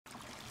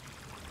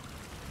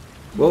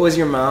What was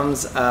your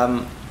mom's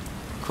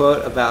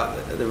quote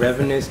about the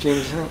revenue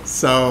streams?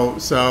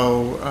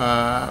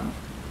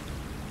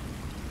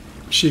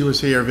 She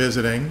was here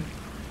visiting,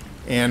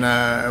 and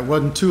it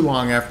wasn't too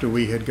long after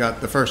we had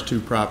got the first two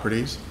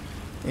properties,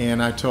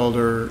 and I told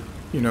her,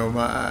 you know,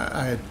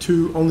 I had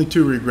only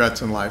two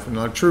regrets in life, and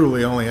I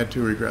truly only had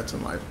two regrets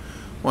in life.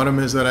 One of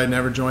them is that I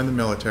never joined the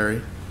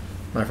military.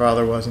 My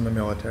father was in the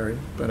military,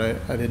 but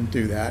I didn't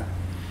do that.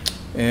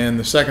 And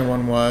the second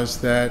one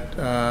was that,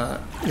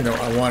 you know,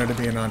 I wanted to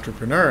be an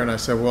entrepreneur. And I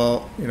said,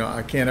 well, you know,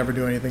 I can't ever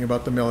do anything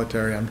about the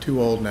military. I'm too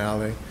old now.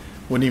 They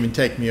wouldn't even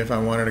take me if I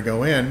wanted to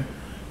go in.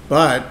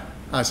 But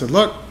I said,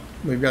 look,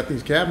 we've got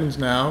these cabins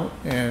now,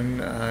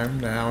 and I'm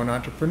now an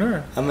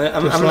entrepreneur. I'm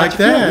just like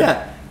that.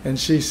 Yeah. And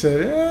she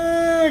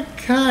said,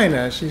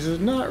 kinda. She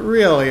said, not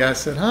really. I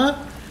said, huh?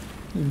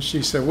 And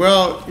she said,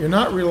 well, you're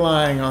not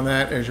relying on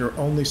that as your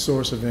only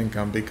source of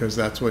income, because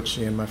that's what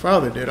she and my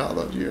father did all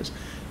those years.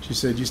 She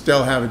said, you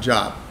still have a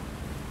job.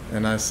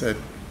 And I said,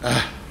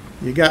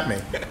 you got me.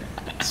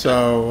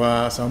 So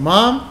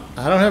Mom,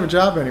 I don't have a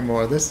job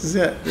anymore. This is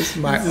it. This is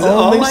my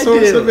only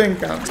source of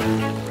income.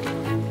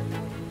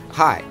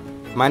 Hi,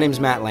 my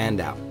name's Matt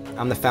Landau.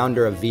 I'm the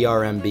founder of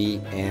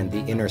VRMB and The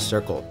Inner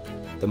Circle,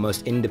 the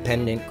most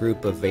independent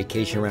group of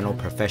vacation rental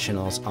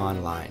professionals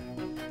online.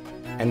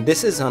 And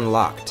this is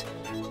Unlocked,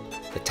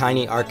 the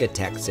Tiny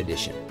Architects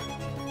edition,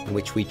 in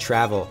which we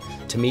travel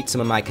to meet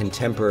some of my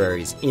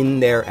contemporaries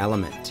in their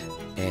element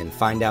and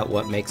find out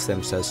what makes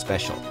them so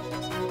special.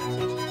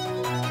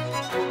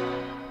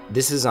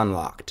 This is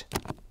Unlocked.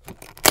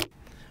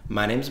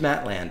 My name's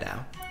Matt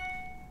Landau,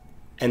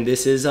 and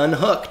this is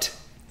Unhooked.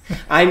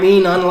 I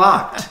mean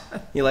Unlocked.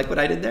 You like what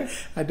I did there?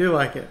 I do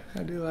like it.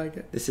 I do like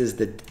it. This is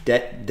the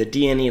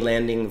D&E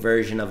landing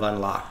version of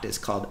Unlocked. It's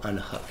called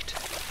Unhooked.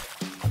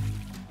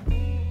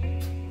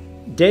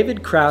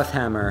 David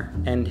Krauthamer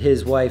and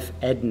his wife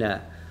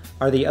Edna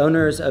are the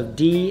owners of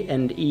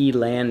D&E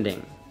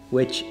Landing,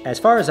 which, as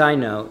far as I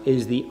know,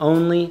 is the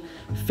only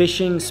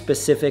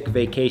fishing-specific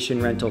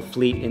vacation rental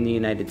fleet in the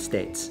United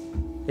States.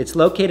 It's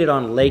located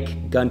on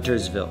Lake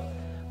Guntersville,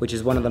 which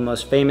is one of the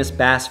most famous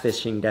bass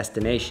fishing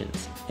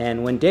destinations.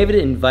 And when David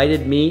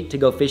invited me to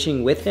go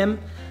fishing with him,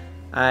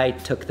 I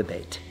took the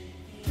bait.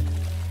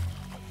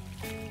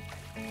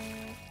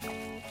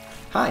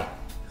 Hi.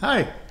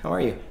 Hi. How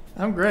are you?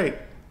 I'm great.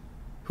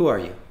 Who are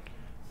you?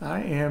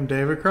 I am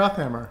David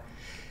Krauthamer.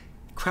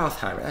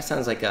 Krauthamer. That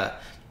sounds like a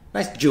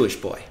nice Jewish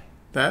boy.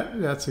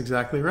 That's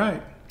exactly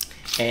right.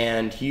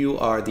 And you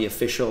are the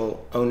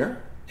official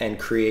owner and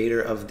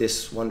creator of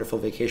this wonderful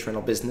vacation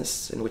rental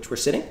business in which we're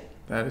sitting?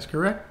 That is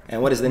correct.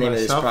 And what is the name of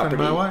this property?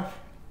 Myself and my wife.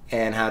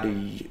 And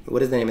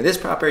what is the name of this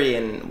property,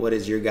 and what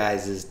is your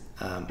guys',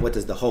 what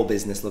does the whole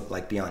business look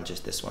like beyond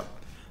just this one?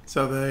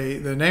 So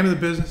the name of the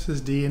business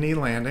is D&E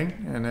Landing,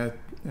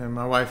 and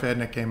my wife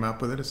Edna came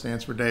up with it. It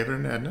stands for David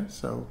and Edna,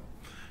 so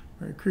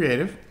very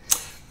creative.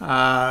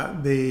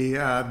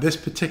 This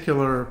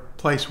particular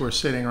place we're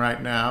sitting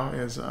right now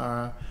is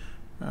our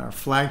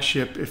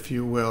flagship, if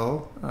you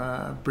will,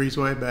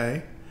 Breezeway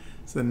Bay.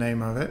 It's the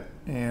name of it,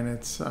 and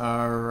it's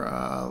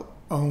our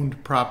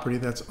owned property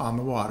that's on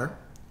the water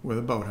with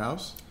a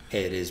boathouse.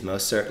 It is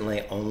most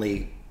certainly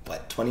only,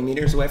 20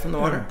 meters away from the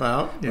water?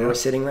 About, yeah. Where we're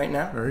sitting right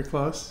now? Very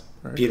close.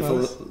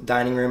 Beautiful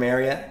dining room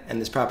area,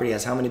 and this property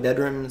has how many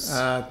bedrooms?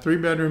 3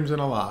 bedrooms and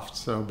a loft,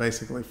 so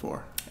basically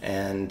 4.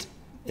 And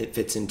it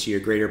fits into your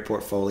greater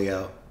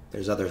portfolio.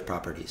 There's other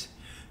properties.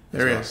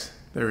 There is.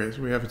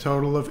 We have a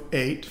total of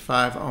 8,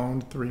 5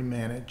 owned, 3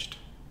 managed.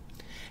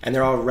 And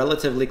they're all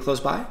relatively close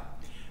by?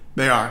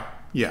 They are,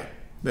 yeah.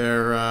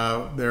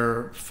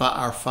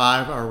 Our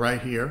 5 are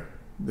right here.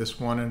 This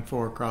 1 and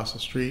 4 across the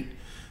street.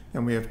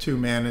 And we have 2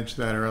 managed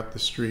that are up the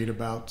street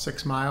about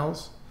 6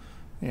 miles.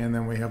 And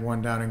then we have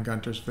 1 down in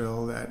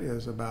Guntersville that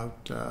is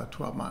about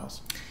 12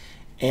 miles.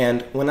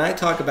 And when I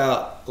talk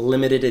about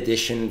limited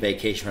edition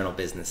vacation rental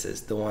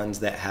businesses, the ones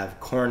that have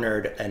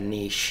cornered a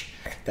niche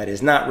that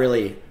is not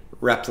really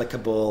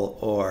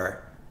replicable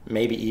or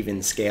maybe even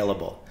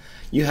scalable,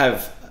 you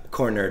have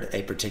cornered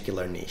a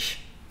particular niche.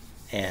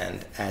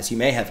 And as you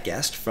may have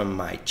guessed from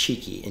my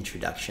cheeky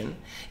introduction,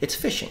 it's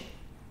fishing.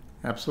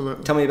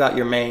 Absolutely. Tell me about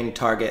your main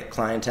target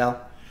clientele.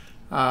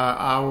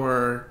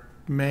 Our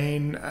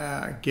main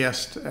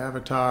guest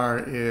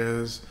avatar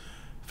is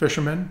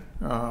fishermen.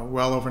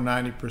 Well over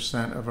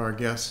 90% of our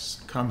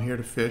guests come here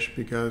to fish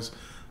because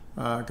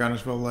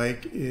Guntersville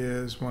Lake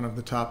is one of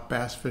the top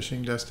bass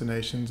fishing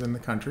destinations in the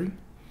country.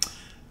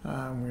 We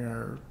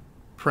are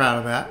proud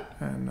of that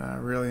and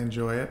really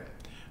enjoy it.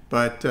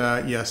 But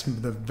yes,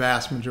 the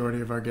vast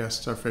majority of our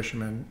guests are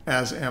fishermen,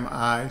 as am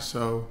I,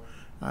 so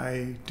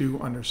I do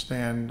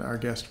understand our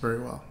guest very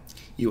well.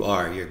 You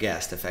are your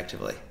guest,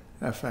 effectively.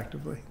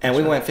 Effectively. And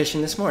we went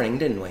fishing this morning,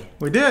 didn't we?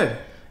 We did.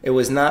 It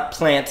was not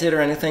planted or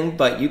anything,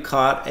 but you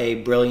caught a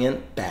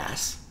brilliant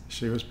bass.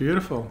 She was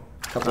beautiful.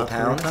 A couple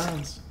pounds. 3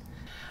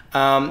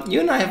 pounds.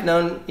 You and I have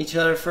known each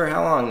other for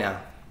how long now?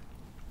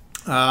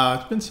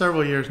 It's been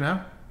several years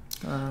now.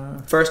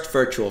 First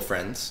virtual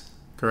friends.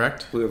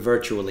 Correct. We were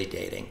virtually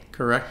dating.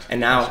 Correct.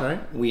 And now That's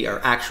right. we are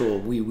actual,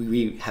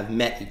 we have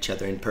met each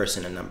other in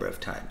person a number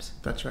of times.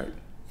 That's right.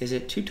 Is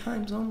it 2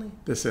 times only?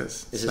 This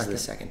is the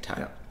second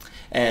time. Yeah.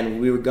 And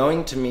we were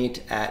going to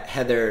meet at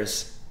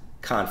Heather's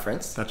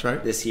conference. That's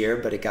right. This year,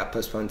 but it got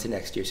postponed to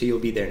next year. So you'll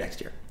be there next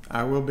year.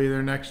 I will be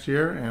there next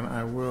year, and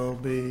I will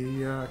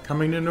be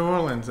coming to New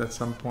Orleans at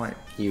some point.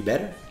 You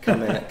better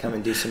come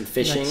and do some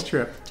fishing. Next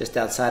trip. Just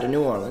outside of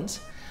New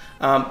Orleans.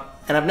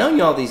 And I've known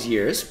you all these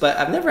years, but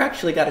I've never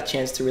actually got a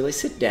chance to really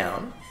sit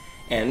down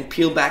and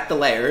peel back the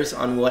layers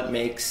on what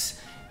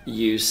makes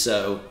you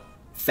so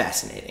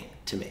fascinating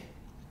to me.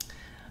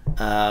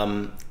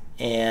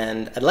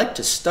 And I'd like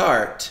to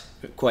start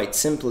quite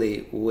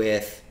simply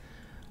with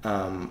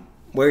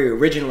where you're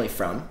originally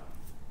from,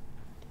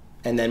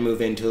 and then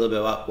move into a little bit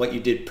about what you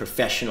did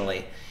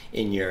professionally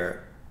in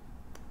your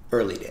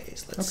early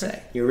days, let's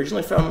say. You're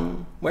originally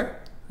from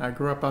where? I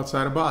grew up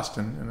outside of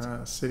Boston in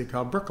a city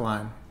called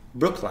Brookline.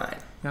 Brookline.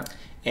 Yeah.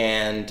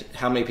 And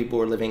how many people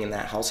were living in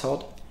that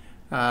household?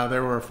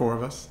 There were 4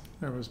 of us.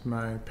 There was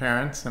my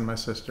parents and my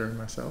sister and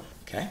myself.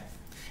 Okay.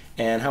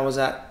 And how was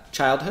that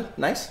childhood?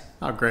 Nice?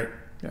 Oh, great.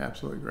 Yeah,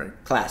 absolutely great.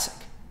 Classic.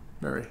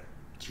 Very.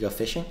 Did you go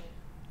fishing?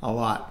 A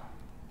lot.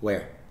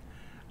 Where?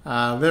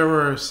 There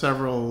were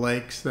several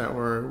lakes that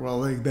were, well,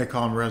 they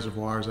call them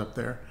reservoirs up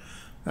there,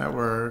 that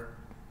were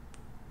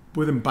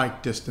within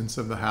bike distance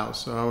of the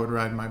house. So I would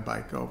ride my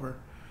bike over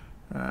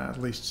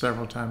at least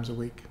several times a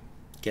week.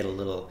 Get a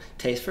little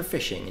taste for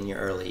fishing in your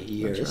early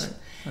years. That's right.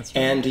 That's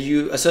right. And do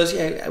you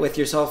associate with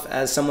yourself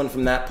as someone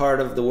from that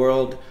part of the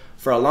world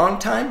for a long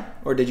time?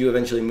 Or did you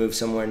eventually move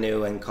somewhere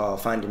new and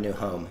find a new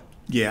home?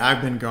 Yeah,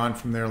 I've been gone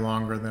from there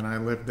longer than I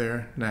live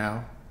there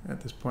now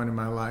at this point in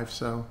my life.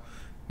 So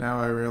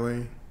now I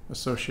really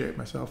associate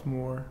myself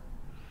more.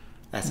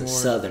 That's a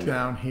southern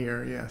down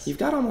here, yes. You've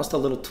got almost a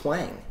little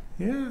twang.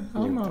 Yeah,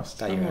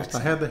 almost. I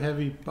had the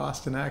heavy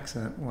Boston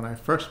accent when I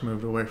first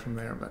moved away from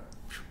there, but.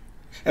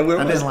 And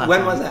when was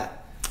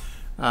that?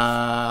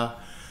 That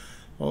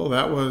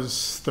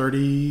was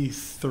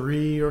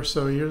 33 or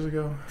so years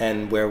ago.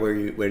 And where were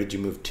you? Where did you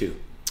move to?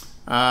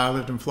 I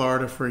lived in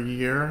Florida for a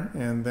year,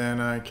 and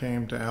then I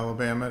came to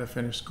Alabama to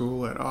finish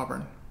school at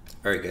Auburn.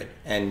 Very good.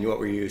 And what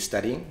were you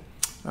studying?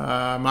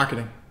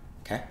 Marketing.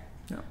 Okay.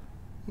 Yeah.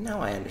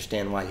 Now I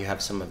understand why you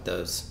have some of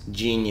those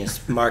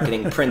genius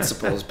marketing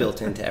principles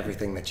built into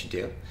everything that you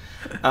do.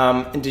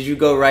 And did you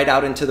go right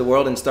out into the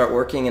world and start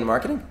working in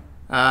marketing?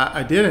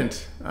 I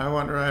didn't. I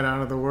went right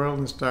out of the world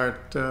and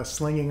start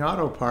slinging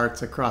auto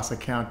parts across a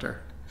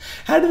counter.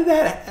 How did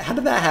that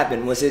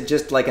happen? Was it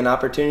just like an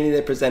opportunity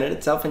that presented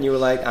itself and you were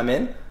like, I'm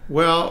in?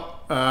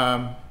 Well,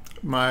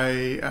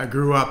 I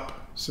grew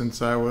up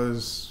since I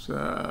was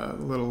a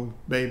little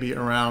baby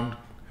around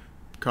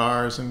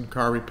cars and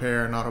car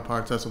repair and auto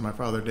parts. That's what my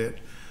father did.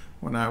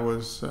 When I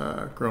was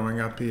growing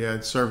up, he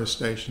had service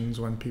stations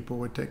when people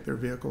would take their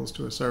vehicles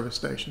to a service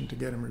station to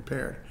get them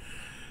repaired.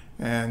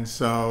 And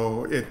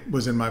so it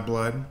was in my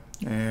blood,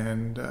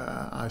 and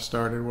I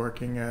started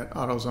working at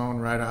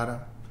AutoZone right out of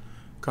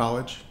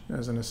college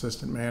as an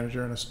assistant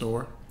manager in a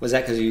store. Was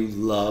that because you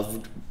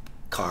loved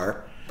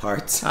car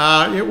parts?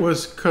 It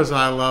was because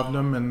I loved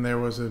them, and there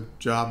was a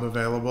job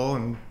available,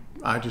 and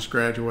I just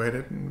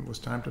graduated, and it was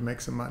time to make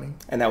some money.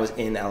 And that was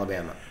in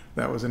Alabama?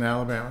 That was in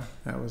Alabama.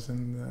 That was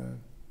in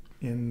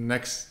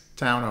next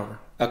town over.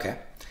 Okay.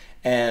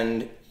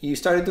 And you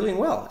started doing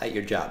well at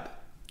your job?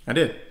 I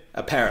did.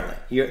 Apparently.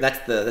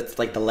 That's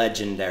like the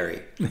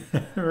legendary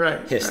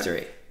right, history.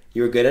 Right.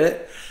 You were good at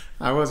it?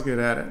 I was good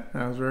at it.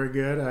 I was very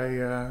good.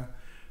 I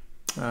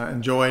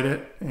enjoyed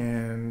it,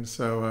 and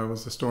so I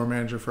was the store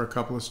manager for a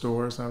couple of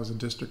stores. I was a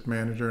district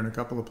manager in a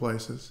couple of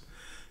places,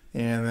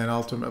 and then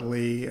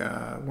ultimately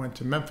went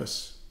to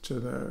Memphis to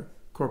the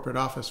corporate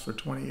office for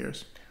 20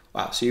 years.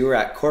 Wow. So you were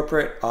at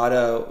corporate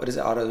auto, what is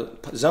it,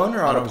 AutoZone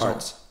or Auto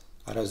Parts?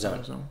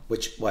 AutoZone.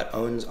 What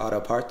owns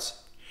auto parts?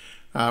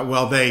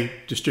 Well, they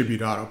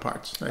distribute auto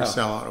parts. They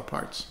sell auto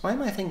parts. Why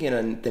am I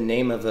thinking the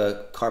name of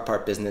a car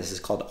part business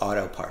is called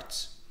Auto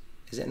Parts?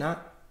 Is it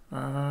not?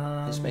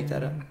 Just make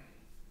that up?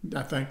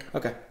 I think.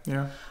 Okay.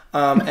 Yeah.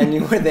 And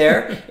you were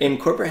there in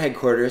corporate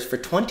headquarters for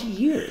 20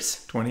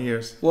 years. 20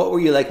 years. What were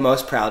you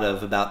most proud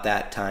of about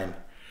that time?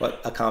 What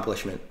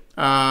accomplishment?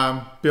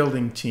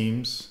 Building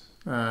teams.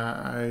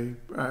 I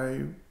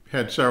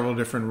had several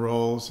different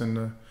roles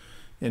in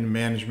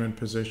management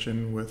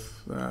position with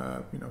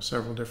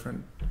several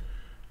different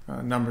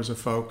numbers of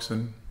folks,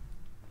 and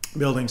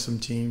building some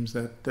teams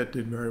that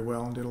did very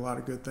well and did a lot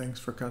of good things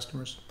for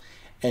customers.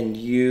 And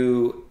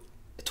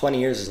 20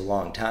 years is a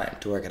long time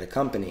to work at a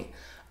company.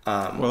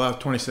 Well, I was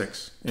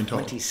 26 in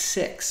total.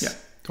 26? Yeah,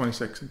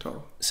 26 in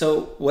total.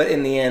 So what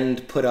in the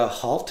end put a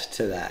halt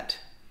to that?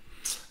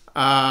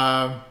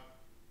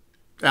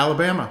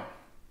 Alabama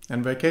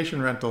and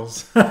vacation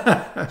rentals.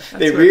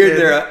 They reared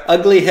their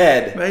ugly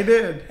head. They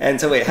did.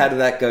 And so wait, how did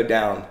that go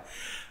down?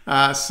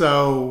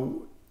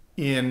 So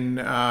in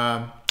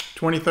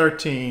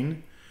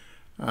 2013,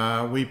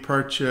 we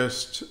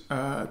purchased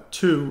a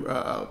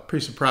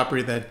piece of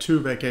property that had 2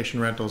 vacation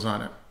rentals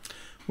on it.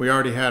 We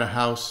already had a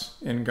house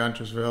in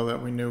Guntersville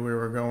that we knew we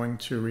were going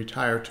to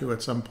retire to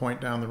at some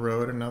point down the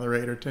road, another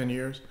 8 or 10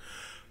 years.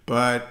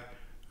 But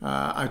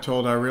I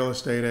told our real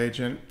estate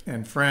agent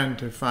and friend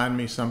to find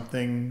me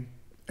something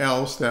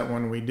else that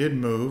when we did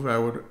move, I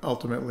would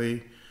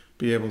ultimately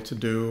be able to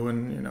do,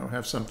 and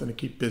have something to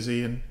keep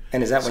busy.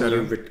 And is that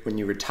when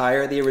you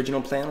retire? The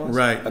original plan was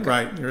right.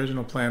 The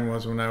original plan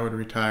was when I would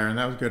retire, and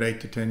that was a good 8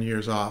 to 10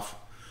 years off.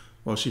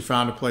 Well, she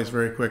found a place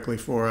very quickly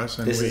for us,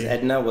 and this is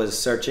Edna was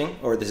searching,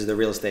 or this is the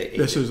real estate agent?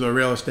 This is the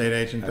real estate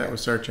agent that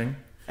was searching.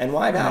 And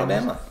why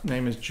Alabama?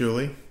 Name is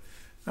Julie.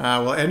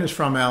 Well, Edna's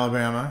from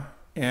Alabama,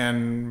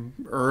 and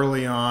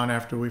early on,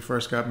 after we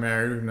first got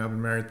married, we've now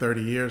been married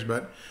 30 years,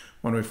 but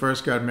when we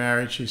first got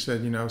married, she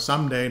said,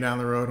 someday down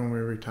the road when we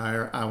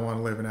retire, I want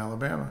to live in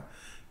Alabama.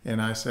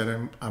 And I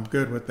said, I'm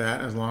good with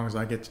that as long as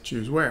I get to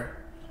choose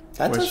where.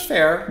 That's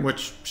fair.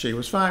 Which she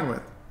was fine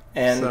with.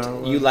 And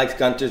so, you liked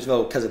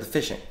Guntersville because of the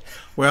fishing?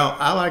 Well,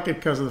 I like it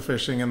because of the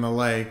fishing and the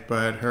lake,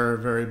 but her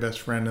very best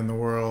friend in the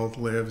world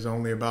lives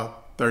only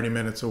about 30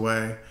 minutes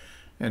away,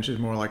 and she's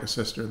more like a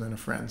sister than a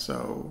friend,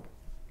 so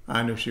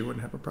I knew she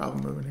wouldn't have a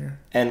problem moving here.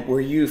 And were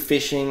you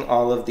fishing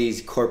all of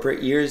these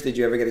corporate years? Did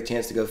you ever get a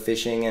chance to go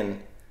fishing? And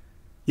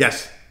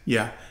yes,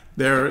 yeah.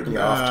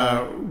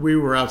 We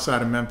were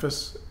outside of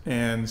Memphis,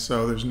 and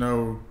so there's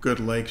no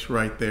good lakes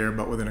right there,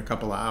 but within a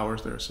couple of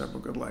hours there are several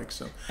good lakes.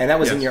 So, and that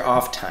was in your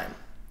off time?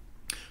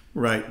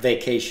 Right.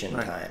 Vacation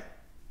time,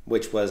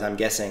 which was, I'm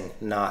guessing,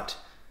 not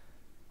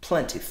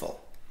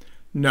plentiful.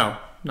 No,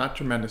 not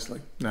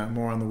tremendously. No,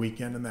 more on the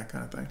weekend and that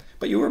kind of thing.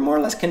 But you were more or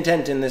less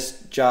content in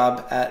this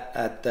job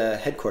at the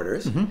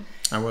headquarters. Mm-hmm.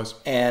 I was.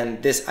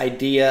 And this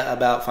idea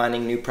about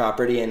finding new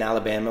property in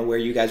Alabama where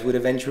you guys would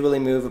eventually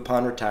move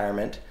upon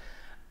retirement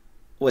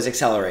was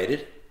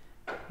accelerated.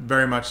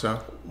 Very much so.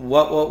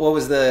 What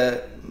was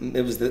a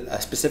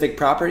specific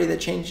property that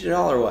changed it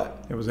all, or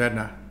what? It was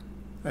Edna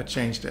that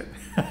changed it.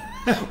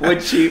 What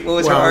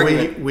was her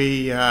argument?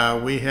 We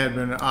had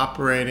been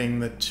operating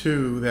the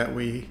two that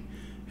we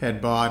had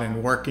bought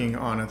and working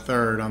on a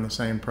third on the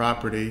same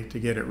property to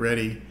get it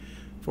ready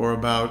for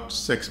about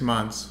 6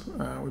 months.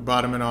 We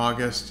bought them in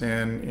August,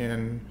 and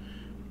in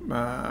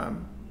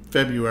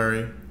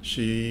February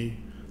she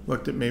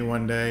looked at me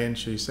one day and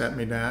she sat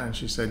me down and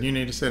she said, "You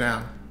need to sit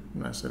down."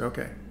 And I said,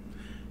 "Okay."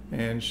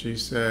 And she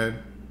said,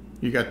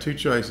 "You got two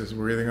choices.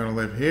 We're either going to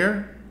live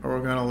here or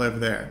we're going to live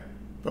there.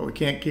 But we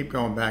can't keep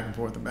going back and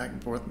forth and back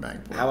and forth and back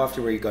and forth." How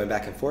often were you going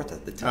back and forth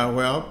at the time?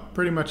 Well,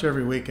 pretty much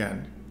every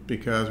weekend,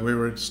 because we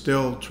were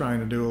still trying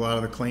to do a lot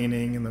of the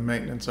cleaning and the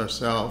maintenance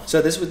ourselves.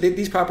 So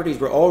these properties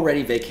were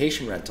already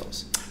vacation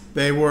rentals?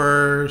 They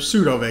were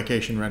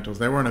pseudo-vacation rentals.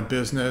 They weren't a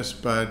business,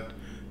 but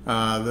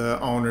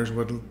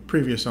the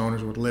previous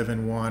owners would live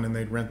in one and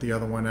they'd rent the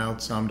other one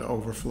out, some to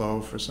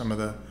overflow for some of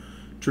the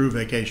true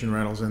vacation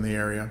rentals in the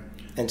area.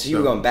 And so you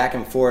were going back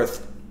and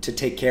forth to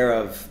take care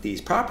of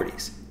these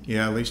properties?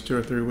 Yeah, at least 2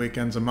 or 3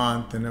 weekends a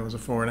month, and it was a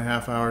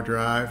 4.5-hour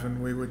drive,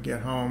 and we would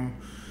get home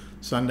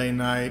Sunday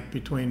night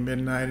between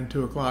midnight and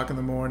 2 o'clock in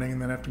the morning, and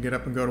then have to get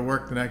up and go to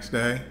work the next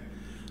day.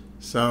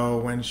 So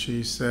when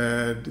she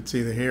said it's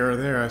either here or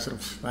there, I said,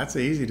 "That's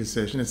an easy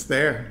decision. It's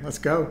there. Let's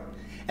go."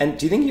 And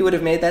do you think you would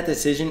have made that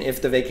decision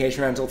if the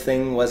vacation rental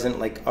thing wasn't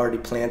like already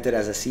planted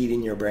as a seed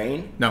in your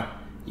brain? No.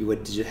 You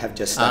would have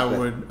just stuck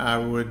with it? I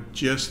would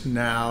just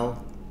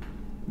now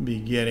be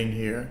getting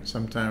here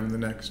sometime in the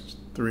next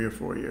 3 or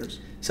 4 years.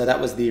 So that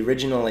was the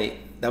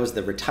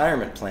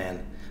retirement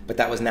plan, but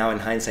that was now in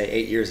hindsight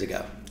 8 years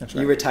ago. That's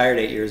right. You retired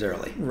 8 years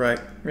early. Right,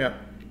 yeah.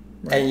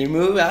 Right. And you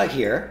move out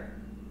here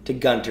to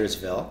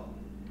Guntersville.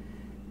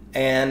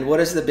 And what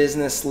does the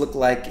business look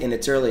like in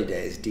its early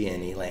days,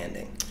 D&E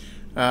Landing?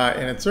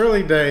 In its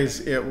early days,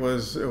 it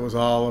was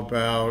all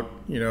about,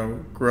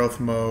 growth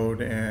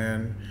mode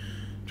and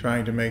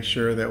trying to make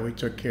sure that we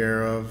took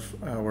care of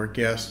our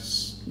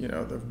guests,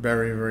 the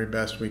very, very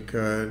best we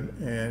could,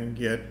 and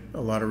get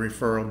a lot of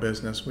referral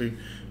business. We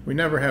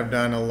never have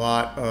done a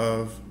lot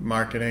of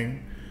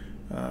marketing.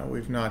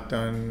 We've not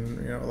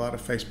done a lot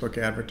of Facebook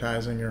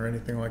advertising or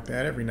anything like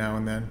that, every now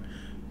and then.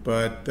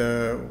 But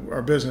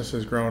our business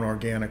has grown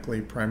organically,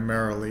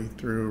 primarily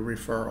through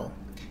referral.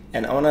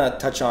 And I want to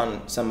touch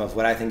on some of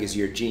what I think is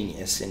your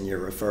genius in your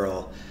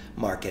referral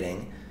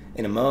marketing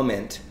in a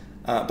moment.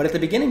 But at the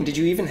beginning, did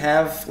you even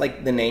have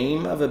like the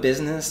name of a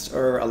business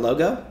or a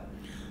logo?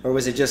 Or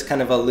was it just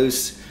kind of a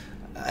loose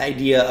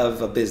idea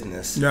of a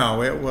business?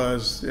 No, it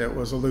was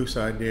a loose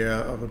idea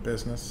of a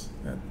business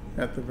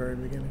at the very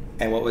beginning.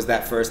 And what was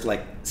that first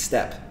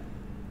step?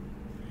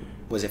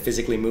 Was it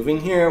physically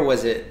moving here?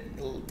 Was it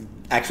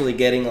actually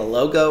getting a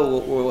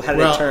logo? How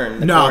did it turn?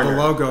 The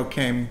logo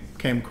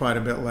came quite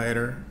a bit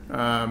later.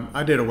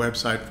 I did a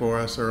website for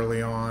us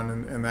early on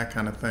and that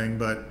kind of thing,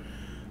 but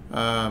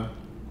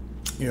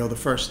the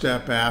first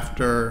step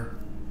after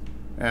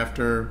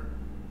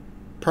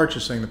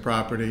purchasing the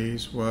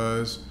properties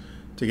was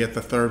to get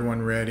the third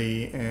one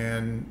ready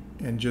and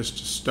just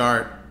to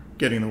start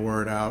getting the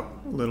word out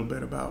a little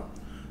bit about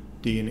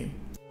D&E.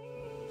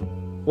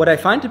 What I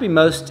find to be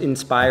most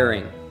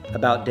inspiring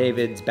about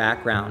David's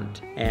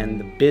background and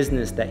the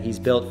business that he's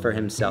built for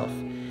himself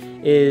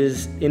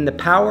is in the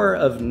power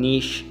of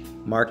niche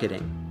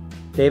marketing.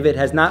 David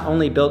has not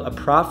only built a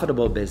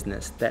profitable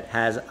business that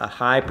has a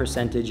high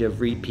percentage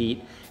of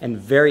repeat and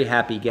very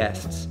happy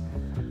guests,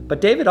 but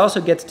David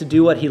also gets to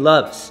do what he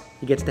loves.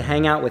 He gets to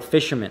hang out with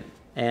fishermen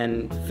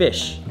and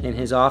fish in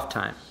his off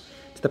time.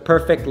 It's the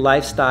perfect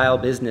lifestyle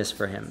business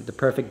for him, the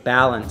perfect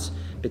balance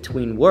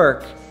between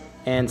work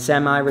and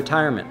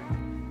semi-retirement.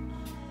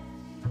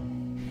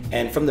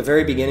 And from the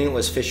very beginning, it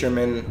was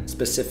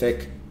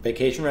fisherman-specific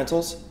vacation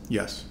rentals?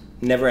 Yes.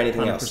 Never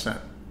anything 100%. Else?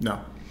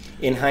 No.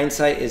 In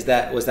hindsight, was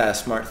that a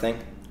smart thing?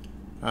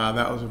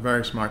 That was a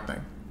very smart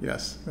thing.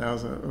 Yes, it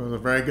was a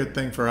very good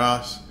thing for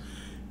us,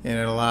 and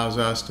it allows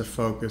us to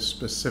focus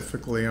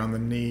specifically on the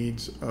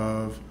needs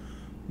of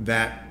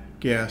that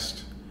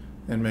guest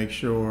and make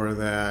sure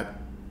that,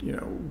 you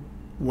know,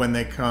 when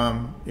they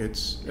come,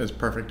 it's as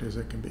perfect as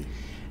it can be.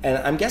 And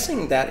I'm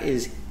guessing that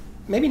is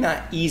maybe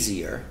not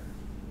easier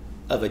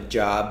of a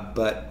job,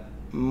 but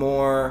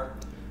more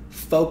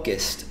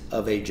focused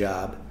of a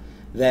job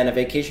than a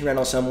vacation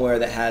rental somewhere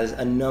that has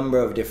a number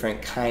of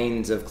different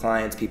kinds of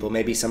clients, people.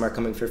 Maybe some are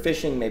coming for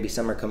fishing, maybe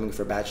some are coming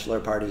for bachelor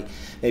party,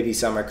 maybe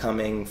some are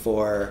coming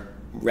for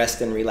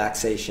rest and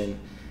relaxation.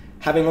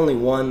 Having only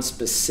one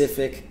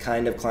specific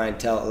kind of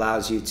clientele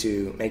allows you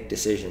to make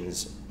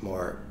decisions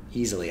more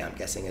easily. I'm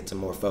guessing it's a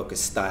more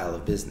focused style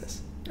of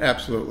business.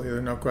 Absolutely,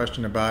 there's no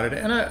question about it.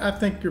 And I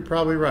think you're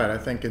probably right. I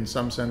think in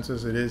some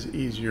senses it is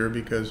easier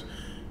because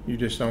you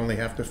just only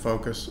have to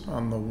focus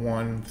on the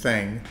one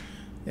thing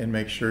and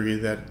make sure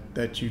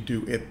that you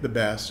do it the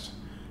best.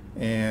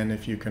 And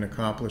if you can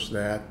accomplish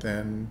that,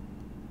 then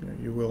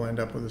you will end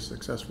up with a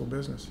successful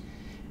business.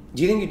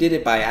 Do you think you did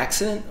it by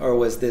accident, or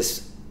was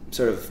this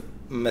sort of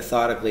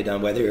methodically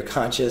done? Were you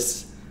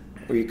conscious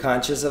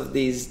of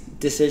these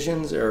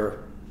decisions,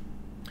 or?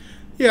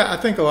 Yeah, I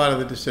think a lot of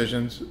the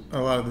decisions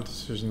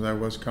I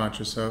was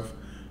conscious of.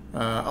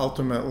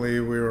 Ultimately,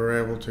 we were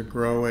able to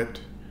grow it.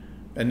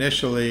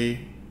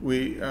 Initially,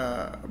 we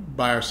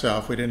by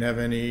ourselves. We didn't have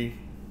any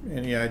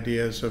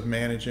ideas of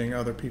managing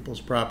other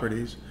people's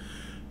properties,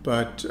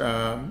 but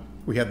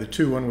we had the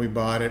two when we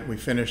bought it. We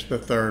finished the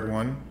third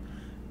one.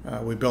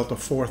 We built a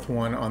fourth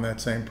one on that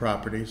same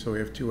property, so we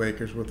have 2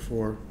 acres with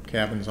 4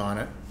 cabins on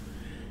it.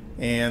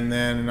 And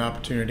then an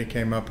opportunity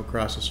came up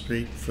across the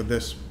street for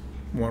this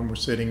one we're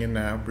sitting in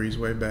now,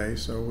 Breezeway Bay,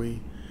 so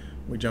we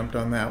jumped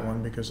on that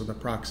one because of the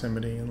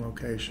proximity and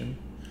location.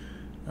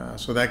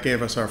 So that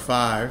gave us our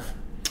 5.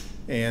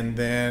 And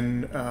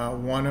then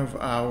one of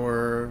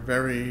our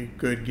very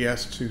good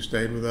guests who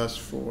stayed with us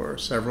for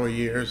several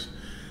years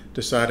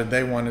decided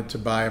they wanted to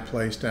buy a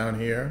place down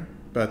here,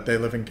 but they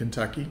live in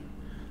Kentucky.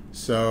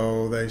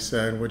 So they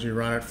said, would you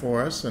run it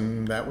for us?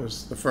 And that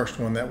was the first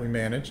one that we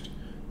managed.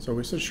 So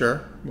we said,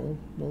 sure,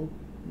 we'll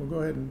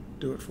go ahead and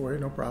do it for you,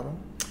 no problem.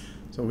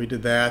 So we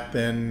did that.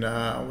 Then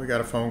we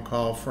got a phone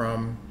call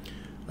from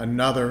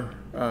another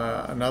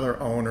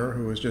owner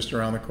who was just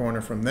around the corner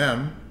from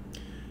them.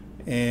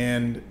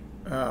 And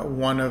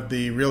one of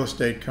the real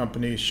estate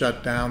companies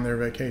shut down their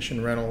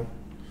vacation rental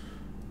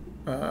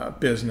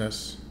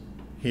business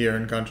here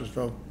in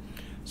Guntersville.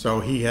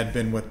 So he had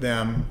been with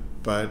them,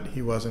 but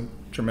he wasn't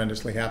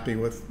tremendously happy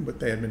with what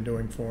they had been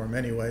doing for him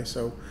anyway.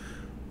 So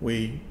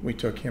we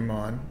took him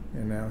on,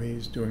 and now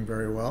he's doing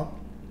very well.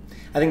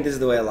 I think this is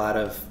the way a lot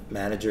of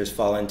managers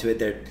fall into it.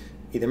 They're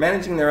either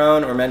managing their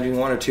own or managing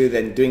one or two,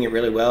 then doing it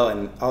really well,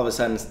 and all of a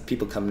sudden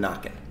people come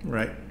knocking.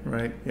 Right.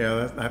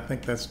 Yeah, I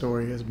think that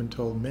story has been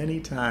told many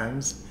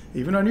times,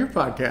 even on your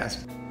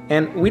podcast.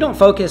 And we don't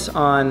focus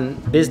on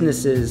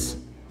businesses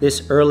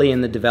this early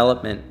in the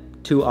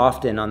development too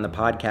often on the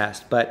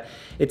podcast, but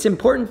it's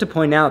important to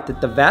point out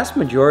that the vast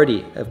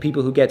majority of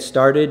people who get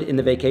started in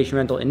the vacation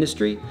rental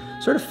industry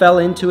sort of fell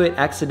into it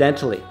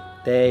accidentally.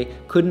 They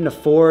couldn't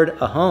afford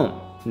a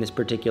home in this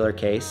particular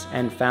case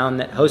and found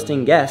that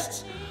hosting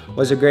guests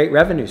was a great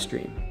revenue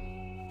stream.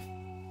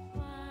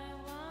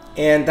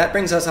 And that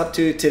brings us up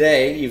to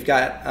today. You've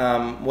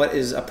got what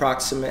is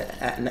approximate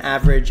an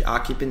average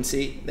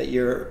occupancy that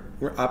you're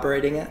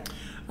operating at?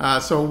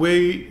 So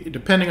we,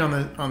 depending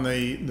on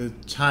the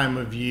time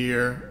of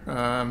year,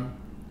 so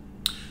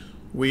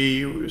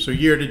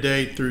year to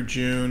date through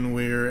June,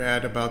 we're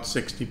at about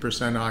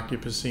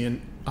 60%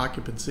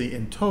 occupancy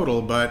in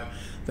total, but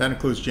that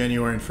includes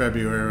January and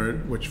February,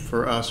 which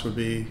for us would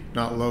be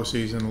not low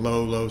season,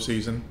 low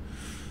season.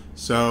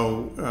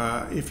 So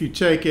if you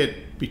take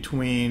it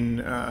between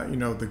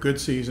the good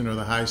season or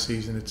the high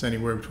season, it's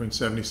anywhere between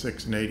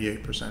 76 and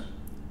 88%.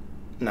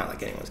 Not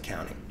like anyone's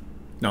counting.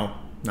 No,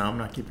 I'm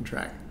not keeping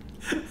track.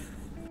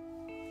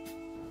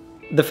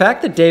 The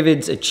fact that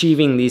David's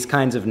achieving these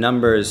kinds of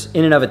numbers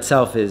in and of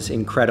itself is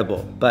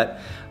incredible, but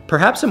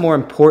Perhaps a more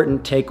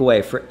important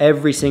takeaway for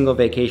every single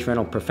vacation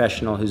rental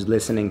professional who's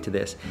listening to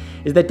this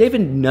is that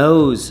David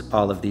knows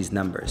all of these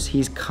numbers.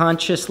 He's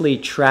consciously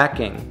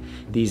tracking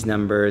these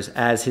numbers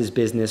as his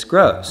business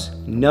grows,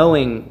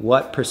 knowing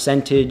what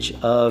percentage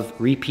of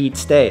repeat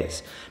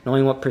stays,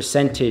 knowing what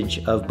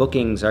percentage of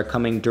bookings are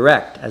coming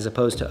direct as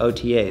opposed to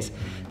OTAs.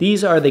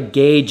 These are the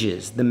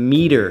gauges, the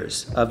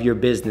meters of your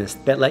business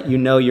that let you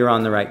know you're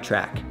on the right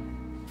track.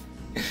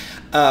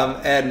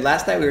 And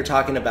last night we were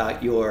talking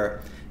about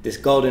this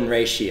golden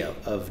ratio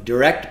of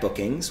direct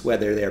bookings,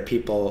 whether they're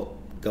people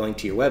going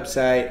to your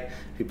website,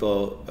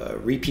 people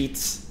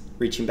repeats,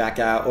 reaching back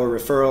out, or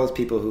referrals,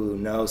 people who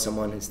know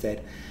someone who stayed.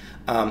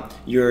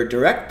 Your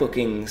direct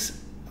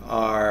bookings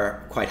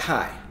are quite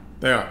high.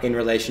 They are. In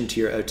relation to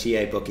your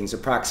OTA bookings.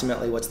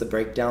 Approximately, what's the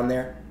breakdown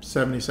there?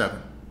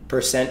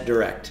 77%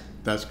 direct.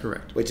 That's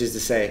correct. Which is to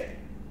say,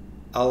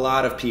 a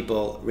lot of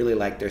people really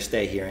like their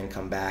stay here and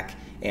come back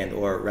and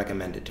or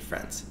recommend it to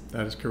friends.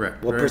 That is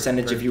correct. What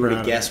percentage, if you were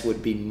to guess,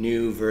 would be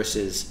new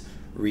versus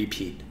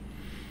repeat?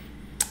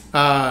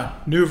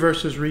 New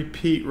versus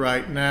repeat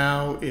right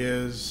now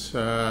is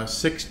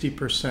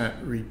 60%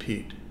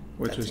 repeat,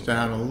 which is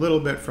down a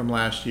little bit from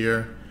last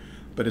year,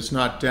 but it's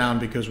not down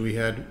because we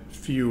had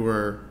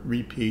fewer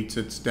repeats.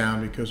 It's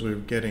down because we're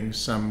getting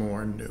some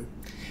more new.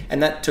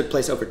 And that took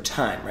place over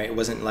time, right? It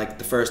wasn't like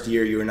the first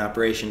year you were in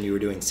operation, you were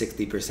doing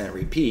 60%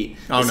 repeat.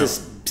 Oh, this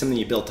is something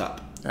you built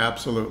up.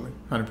 Absolutely,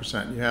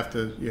 100%. You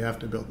have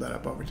to build that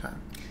up over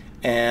time.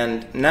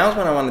 And now's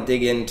when I want to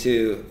dig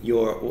into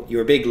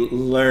your big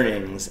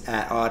learnings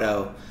at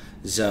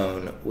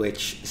AutoZone,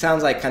 which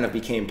sounds like kind of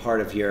became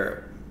part of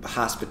your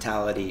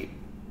hospitality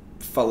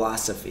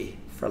philosophy,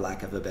 for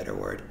lack of a better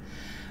word.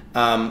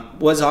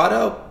 Was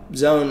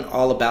AutoZone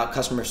all about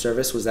customer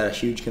service? Was that a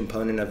huge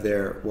component of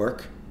their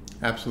work?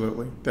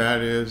 Absolutely.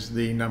 That is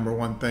the number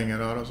one thing at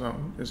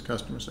AutoZone is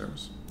customer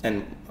service.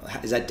 And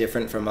is that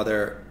different from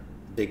other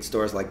big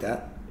stores like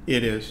that?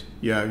 It is.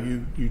 Yeah,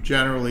 you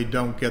generally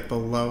don't get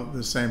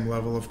the same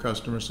level of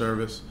customer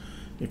service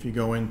if you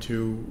go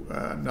into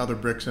another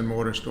bricks and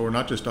mortar store,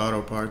 not just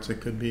auto parts. It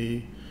could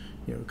be,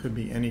 it could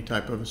be any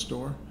type of a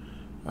store,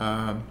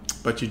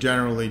 but you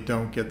generally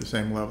don't get the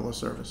same level of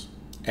service.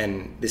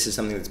 And this is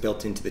something that's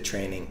built into the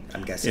training,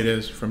 I'm guessing. It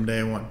is from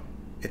day one.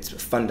 It's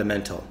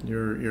fundamental.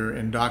 You're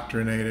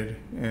indoctrinated,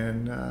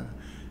 and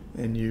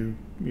you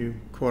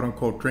quote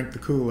unquote drink the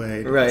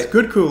Kool-Aid. Right. It's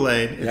good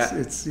Kool-Aid. Yeah.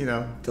 It's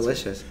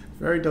delicious. It's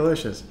very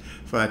delicious.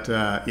 But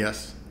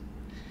yes.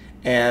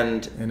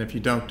 And if you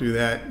don't do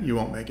that, you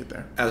won't make it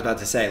there. I was about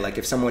to say, like,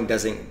 if someone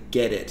doesn't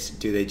get it,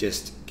 do they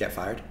just get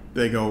fired?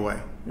 They go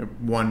away.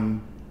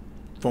 One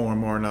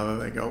form or another,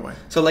 they go away.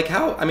 So, like,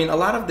 a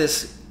lot of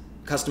this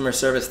customer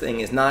service thing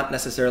is not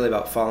necessarily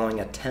about following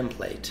a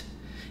template.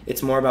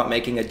 It's more about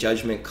making a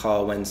judgment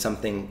call when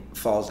something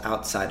falls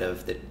outside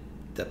of the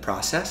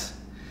process.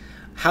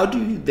 How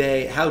did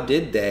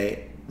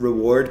they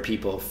reward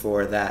people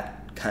for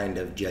that kind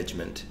of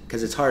judgment?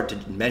 Because it's hard to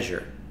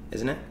measure,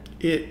 isn't it?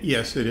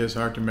 Yes, it is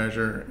hard to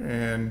measure,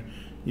 and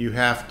you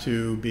have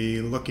to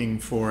be looking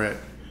for it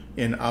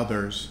in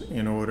others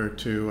in order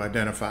to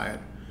identify it.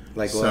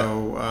 Like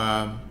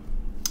what?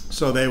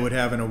 So they would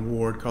have an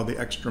award called the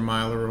Extra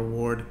Miler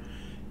Award,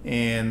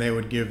 and they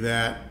would give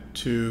that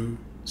to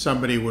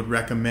somebody would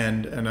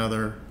recommend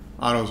another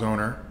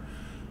AutoZoner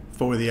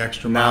for the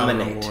Extra Miler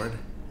Award.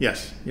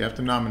 Yes, you have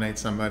to nominate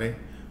somebody,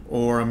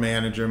 or a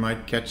manager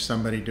might catch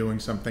somebody doing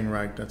something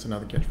right. That's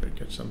another catchphrase: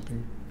 catch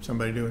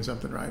somebody doing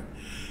something right.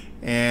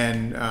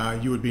 And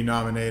you would be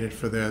nominated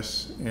for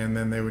this, and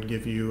then they would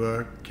give you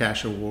a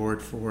cash award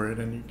for it,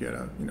 and you get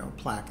a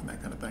plaque and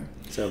that kind of thing.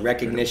 So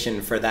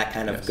recognition for that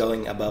kind of Yes.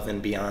 Going above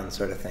and beyond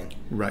sort of thing.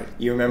 Right.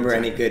 You remember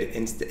Exactly. any good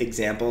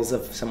examples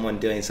of someone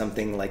doing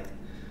something like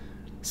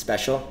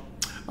special?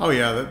 Oh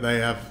yeah, they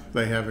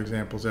have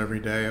examples every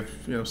day of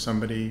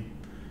somebody,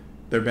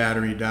 their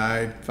battery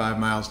died 5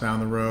 miles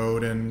down the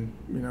road, and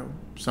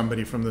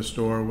somebody from the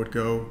store would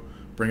go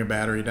bring a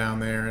battery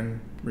down there and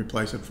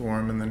replace it for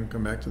them, and then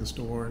come back to the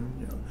store,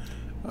 and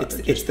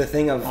it's the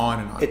thing of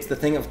on and on. It's the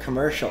thing of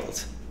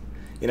commercials.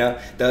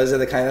 Those are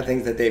the kind of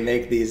things that they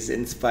make these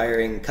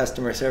inspiring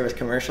customer service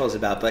commercials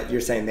about. But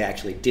you're saying they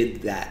actually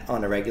did that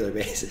on a regular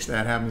basis.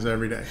 That happens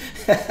every day.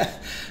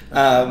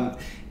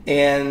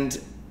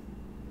 And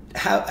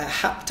how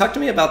talk to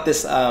me about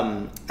this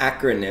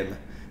acronym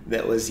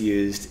that was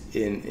used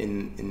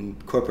in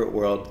corporate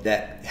world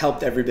that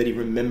helped everybody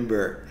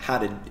remember how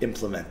to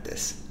implement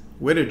this.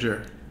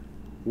 Whittaker.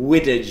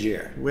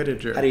 Whittaker. What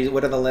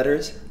are the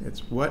letters?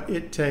 It's what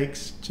it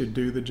takes to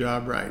do the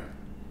job right.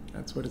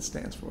 That's what it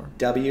stands for.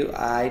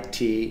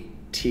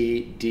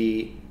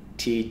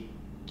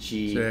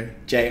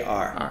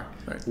 WITTDTJR.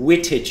 Right.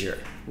 Whittaker.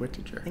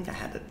 Whittaker. I think I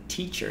had a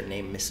teacher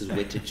named Mrs.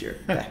 Whittaker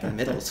back in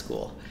middle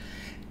school.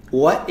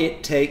 What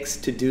it takes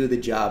to do the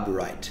job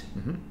right.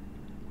 Mm-hmm.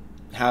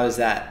 How is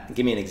that?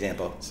 Give me an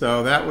example.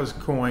 So that was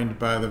coined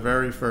by the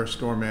very first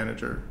store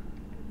manager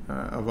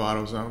of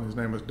AutoZone. His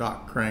name was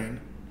Doc Crane.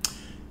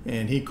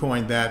 And he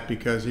coined that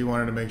because he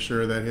wanted to make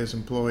sure that his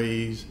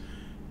employees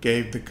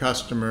gave the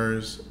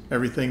customers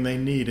everything they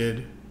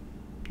needed,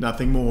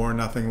 nothing more,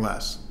 nothing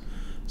less.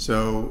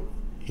 So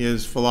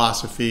his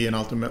philosophy, and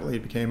ultimately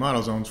it became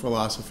AutoZone's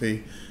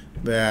philosophy,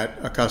 that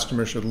a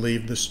customer should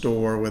leave the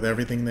store with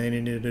everything they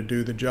needed to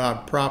do the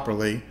job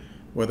properly,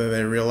 whether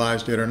they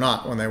realized it or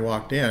not when they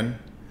walked in,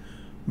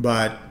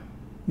 but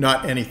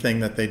not anything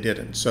that they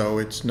didn't. So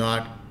it's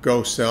not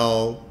go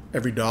sell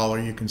every dollar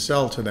you can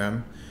sell to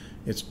them.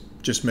 It's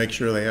just make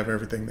sure they have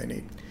everything they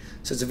need.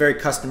 So it's a very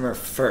customer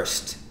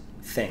first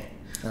thing.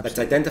 Absolutely. Let's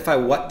identify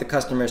what the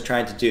customer is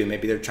trying to do.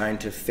 Maybe they're trying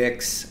to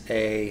fix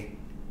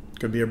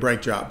Could be a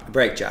brake job.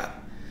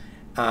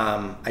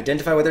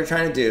 Identify what they're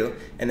trying to do,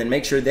 and then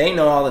make sure they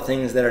know all the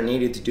things that are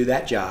needed to do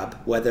that job,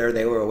 whether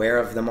they were aware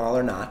of them all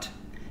or not.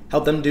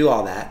 Help them do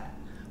all that,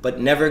 but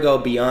never go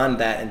beyond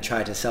that and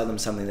try to sell them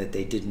something that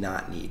they did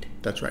not need.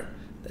 That's right.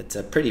 It's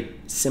a pretty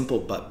simple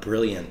but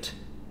brilliant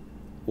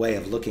way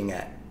of looking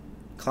at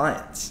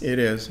clients. It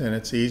is, and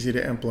it's easy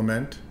to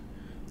implement.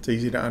 It's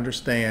easy to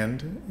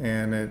understand,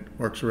 and it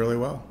works really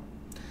well.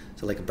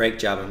 So like a brake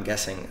job, I'm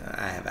guessing,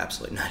 I have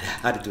absolutely no idea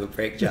how to do a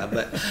brake job,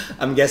 but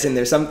I'm guessing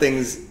there's some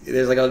things,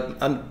 there's like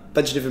a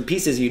bunch of different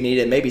pieces you need,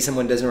 and maybe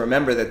someone doesn't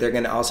remember that they're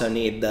going to also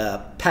need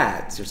the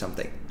pads or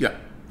something. Yeah,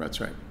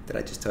 that's right. Did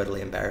I just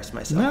totally embarrass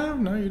myself?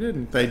 No, you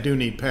didn't. They do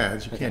need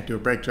pads. You can't do a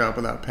brake job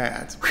without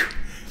pads.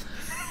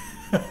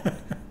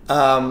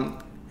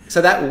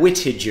 So that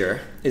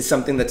whittager is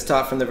something that's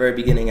taught from the very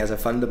beginning as a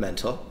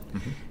fundamental.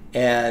 Mm-hmm.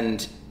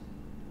 And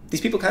these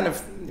people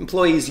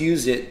employees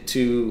use it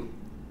to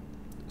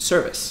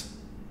service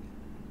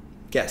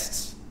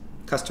guests,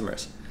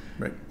 customers.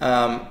 Right.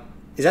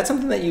 Is that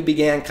something that you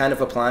began kind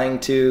of applying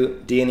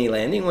to D&E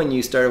Landing when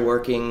you started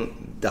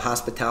working the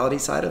hospitality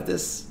side of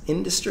this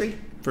industry?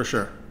 For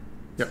sure.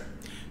 Yep.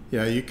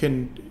 Yeah, you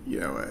can,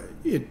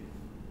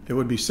 it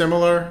would be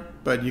similar,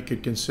 but you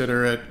could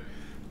consider it,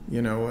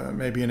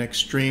 maybe an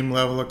extreme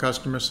level of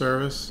customer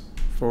service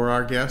for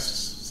our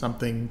guests,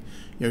 something,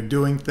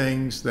 doing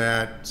things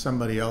that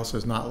somebody else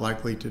is not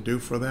likely to do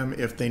for them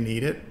if they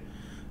need it.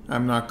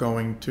 I'm not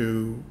going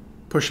to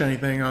push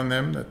anything on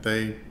them that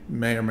they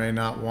may or may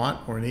not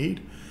want or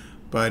need,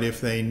 but if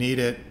they need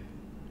it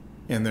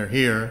and they're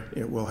here,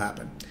 it will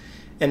happen.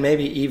 And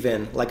maybe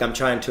even, like I'm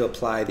trying to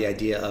apply the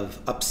idea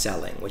of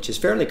upselling, which is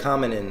fairly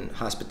common in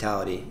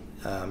hospitality.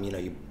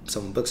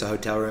 Someone books a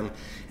hotel room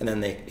and then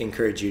they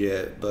encourage you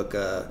to book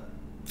a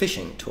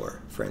fishing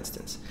tour, for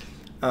instance.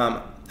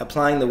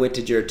 Applying the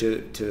whittager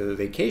to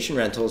vacation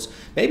rentals,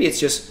 maybe it's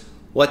just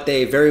what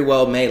they very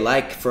well may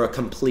like for a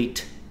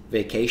complete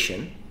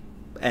vacation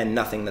and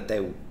nothing that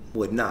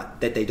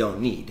they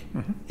don't need,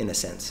 mm-hmm. in a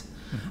sense.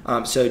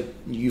 Mm-hmm. So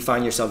you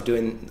find yourself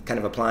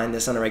applying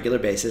this on a regular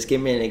basis.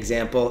 Give me an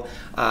example.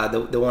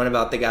 The one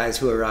about the guys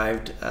who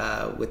arrived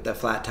with the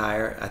flat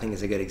tire, I think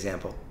is a good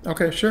example.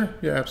 Okay, sure.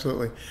 Yeah,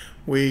 absolutely.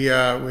 We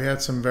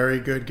had some very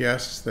good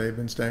guests. They've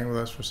been staying with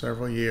us for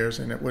several years,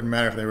 and it wouldn't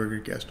matter if they were a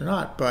good guest or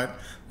not, but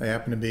they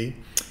happened to be.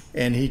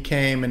 And he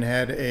came and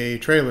had a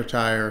trailer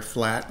tire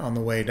flat on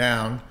the way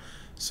down,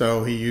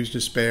 so he used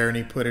a spare and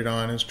he put it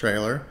on his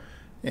trailer.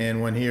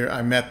 And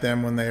I met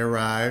them when they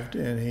arrived,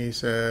 and he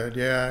said,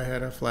 "Yeah, I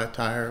had a flat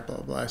tire,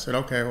 blah, blah." I said,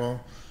 "Okay,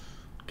 well,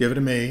 give it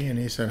to me." And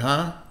he said,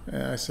 "Huh?"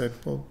 And I said,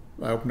 "Well,"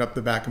 I opened up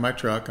the back of my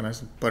truck, and I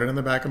said, "Put it in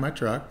the back of my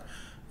truck.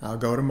 I'll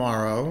go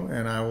tomorrow,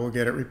 and I will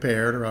get it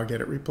repaired, or I'll get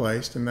it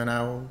replaced, and then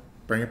I will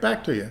bring it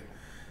back to you."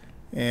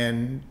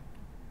 And,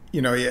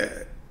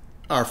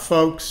 our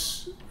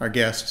folks, our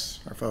guests,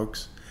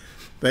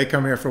 they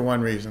come here for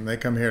one reason. They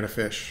come here to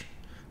fish.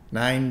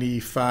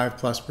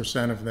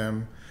 95+% of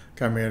them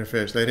come here to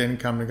fish. They didn't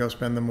come to go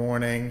spend the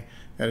morning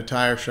at a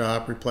tire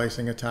shop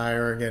replacing a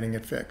tire or getting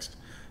it fixed.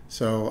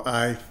 So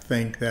I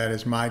think that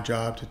is my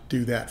job to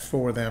do that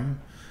for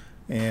them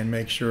and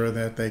make sure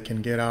that they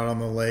can get out on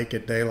the lake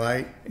at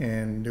daylight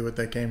and do what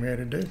they came here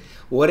to do.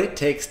 What it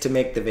takes to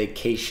make the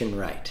vacation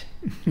right.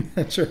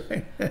 That's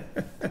right.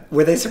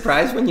 Were they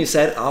surprised when you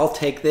said, "I'll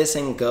take this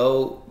and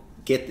go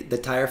get the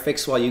tire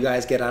fixed while you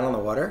guys get out on the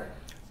water"?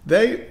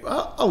 They,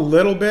 a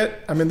little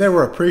bit. I mean, they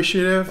were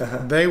appreciative.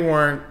 Uh-huh. They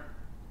weren't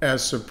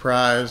as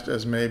surprised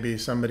as maybe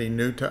somebody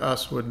new to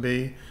us would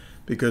be,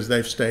 because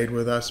they've stayed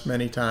with us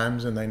many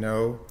times and they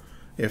know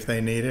if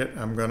they need it,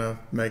 I'm going to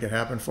make it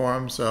happen for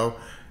them. So,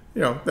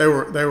 they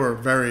were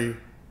very,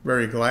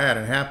 very glad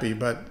and happy,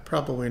 but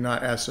probably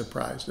not as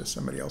surprised as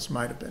somebody else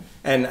might have been.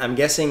 And I'm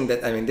guessing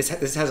that,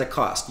 this has a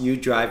cost. You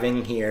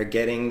driving here,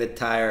 getting the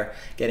tire,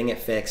 getting it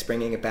fixed,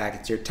 bringing it back.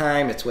 It's your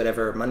time. It's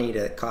whatever money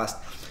it costs.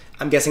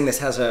 I'm guessing this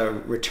has a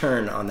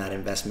return on that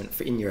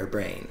investment in your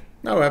brain.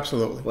 Oh,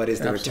 absolutely. What is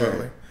the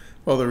return?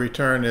 Well, the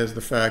return is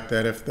the fact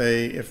that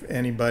if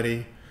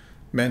anybody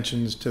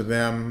mentions to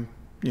them,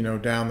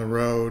 down the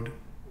road,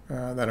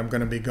 that I'm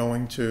going to be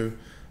going to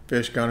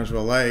fish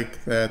Guntersville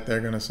Lake, that they're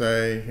going to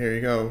say, "Here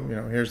you go,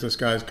 here's this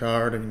guy's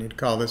card, and you need to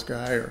call this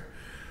guy,"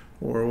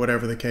 or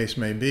whatever the case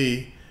may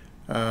be,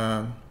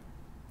 and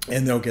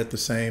they'll get the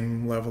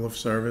same level of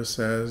service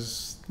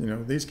as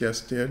these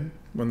guests did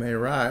when they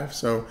arrive.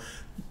 So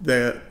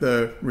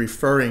the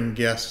referring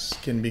guests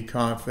can be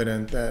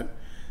confident that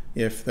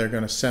if they're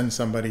going to send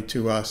somebody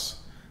to us,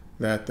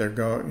 that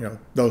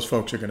those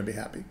folks are going to be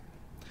happy.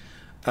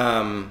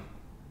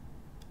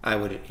 I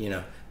would, you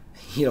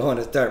don't want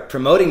to start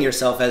promoting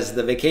yourself as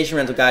the vacation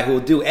rental guy who will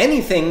do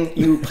anything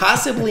you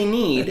possibly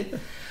need.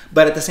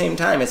 But at the same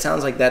time, it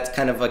sounds like that's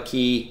kind of a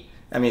key.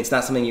 I mean, it's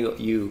not something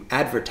you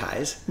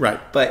advertise. Right.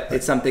 But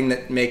it's something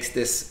that makes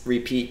this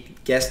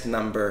repeat guest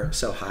number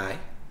so high.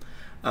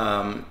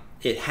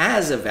 It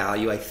has a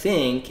value, I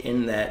think,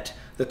 in that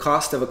the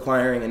cost of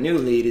acquiring a new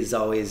lead is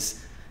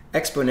always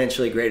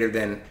exponentially greater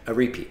than a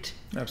repeat.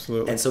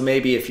 Absolutely. And so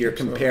maybe if you're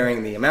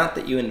comparing the amount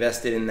that you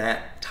invested in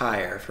that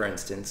tire, for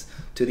instance,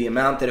 to the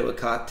amount that it would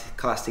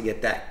cost to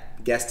get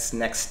that guest's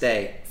next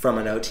stay from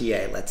an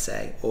OTA, let's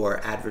say, or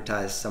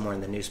advertised somewhere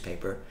in the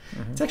newspaper,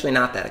 it's actually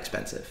not that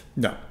expensive.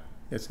 No,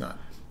 it's not.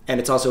 And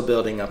it's also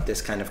building up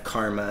this kind of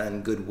karma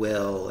and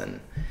goodwill and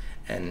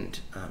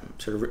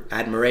sort of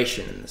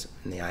admiration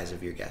in the eyes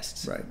of your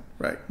guests.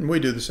 Right. And we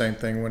do the same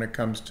thing when it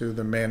comes to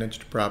the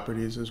managed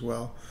properties as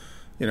well.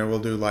 We'll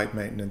do light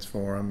maintenance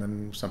for them,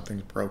 and if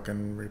something's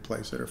broken,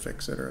 replace it or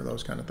fix it or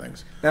those kind of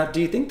things. Now, do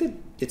you think that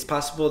it's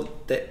possible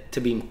to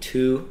be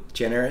too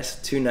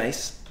generous, too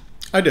nice?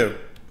 I do,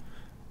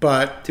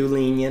 but too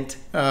lenient.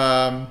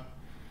 And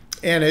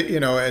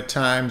at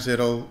times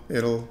it'll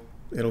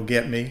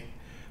get me,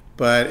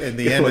 but at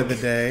the end of the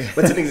day,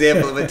 what's an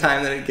example of a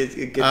time that it gets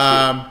you?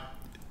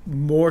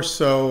 More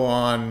so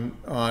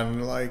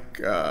on like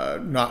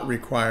not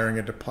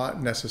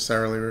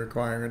necessarily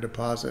requiring a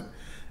deposit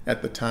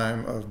at the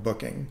time of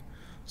booking.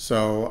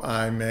 So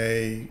I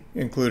may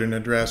include an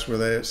address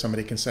where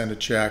somebody can send a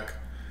check,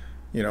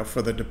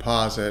 for the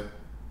deposit,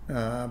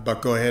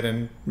 but go ahead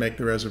and make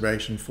the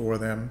reservation for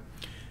them.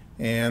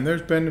 And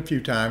there's been a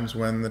few times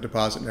when the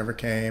deposit never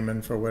came,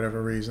 and for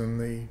whatever reason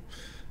the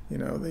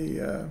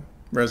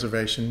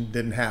reservation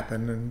didn't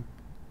happen.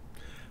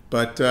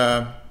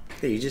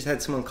 You just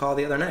had someone call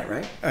the other night,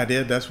 right? I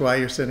did. That's why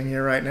you're sitting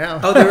here right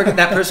now. Oh,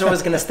 that person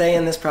was going to stay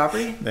in this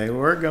property? They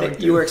were going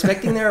to. You were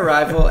expecting their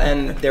arrival,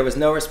 and there was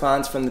no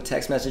response from the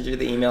text message or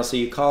the email, so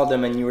you called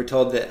them, and you were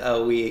told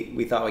that,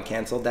 we thought we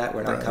canceled that.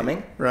 We're not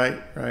coming? Right.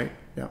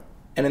 Yeah.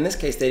 And in this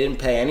case, they didn't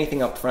pay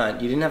anything up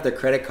front. You didn't have their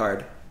credit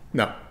card.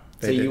 No.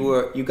 So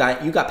you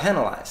got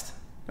penalized.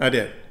 I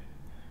did.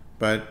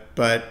 But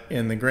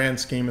in the grand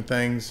scheme of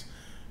things,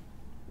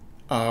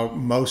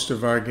 most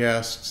of our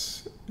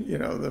guests,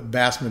 the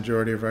vast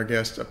majority of our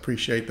guests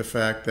appreciate the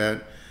fact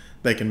that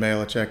they can mail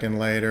a check in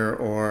later,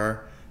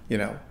 or,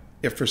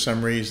 if for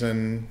some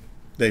reason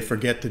they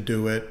forget to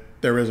do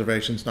it, their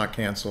reservation's not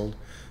canceled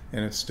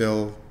and it's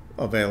still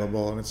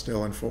available and it's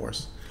still in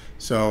force.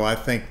 So I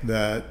think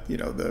that,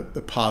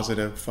 the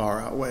positive far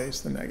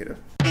outweighs the negative.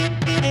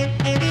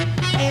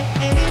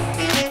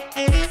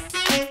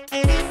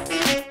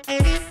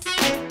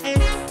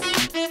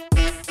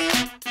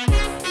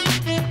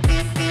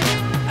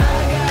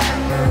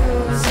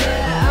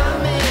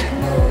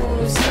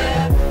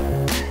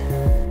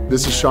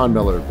 This is Sean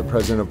Miller, the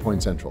president of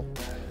Point Central.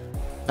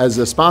 As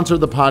a sponsor of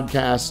the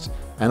podcast,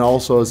 and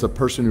also as a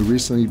person who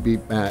recently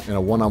beat Matt in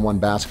a one-on-one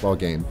basketball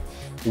game,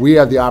 we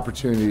have the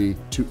opportunity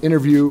to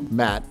interview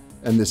Matt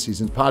in this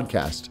season's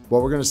podcast.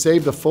 But we're going to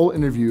save the full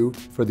interview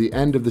for the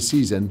end of the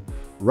season.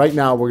 Right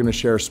now, we're going to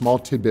share a small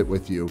tidbit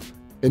with you.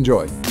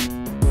 Enjoy.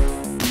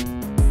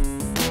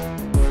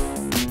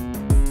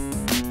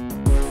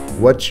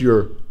 What's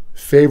your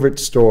favorite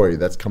story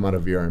that's come out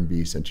of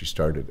VRMB since you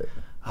started it?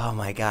 Oh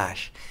my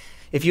gosh.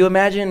 If you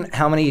imagine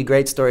how many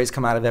great stories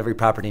come out of every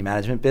property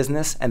management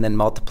business and then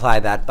multiply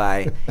that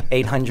by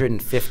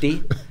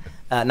 850,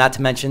 not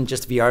to mention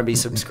just VRB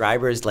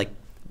subscribers like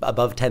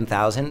above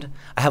 10,000,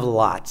 I have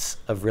lots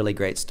of really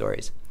great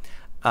stories.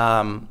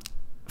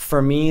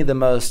 For me, the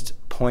most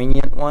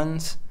poignant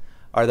ones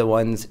are the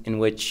ones in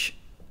which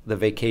the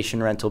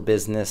vacation rental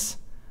business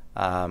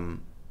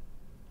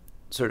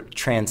sort of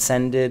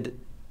transcended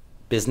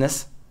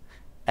business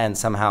and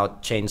somehow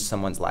changed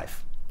someone's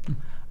life.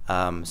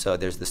 So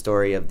there's the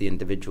story of the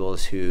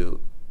individuals who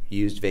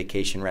used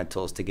vacation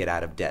rentals to get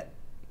out of debt.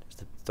 There's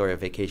the story of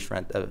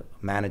vacation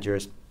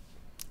managers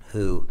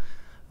who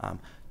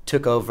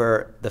took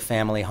over the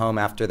family home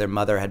after their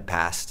mother had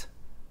passed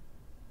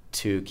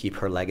to keep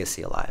her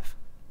legacy alive.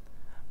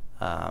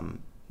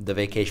 The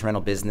vacation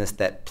rental business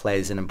that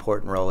plays an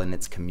important role in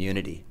its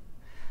community.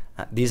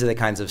 These are the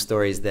kinds of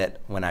stories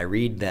that when I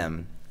read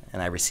them,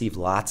 and I receive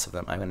lots of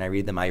them, when I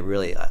read them, I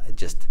really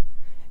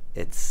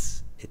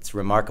it's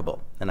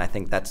remarkable. And I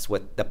think that's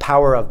what the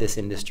power of this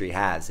industry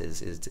has,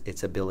 is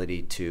its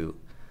ability to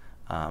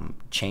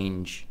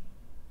change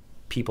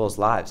people's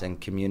lives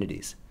and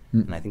communities.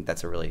 And I think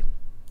that's a really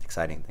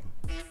exciting thing.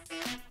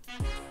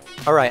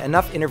 All right,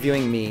 enough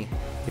interviewing me.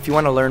 If you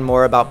want to learn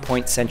more about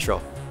Point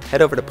Central,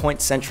 head over to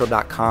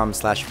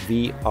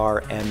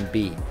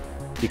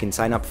pointcentral.com/VRMB. You can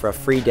sign up for a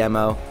free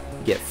demo,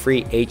 get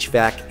free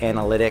HVAC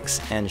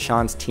analytics, and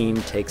Sean's team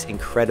takes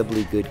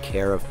incredibly good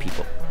care of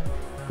people.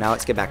 Now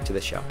let's get back to the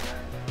show.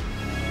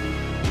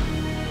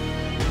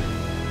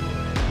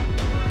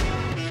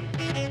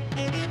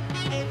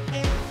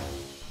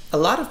 A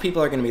lot of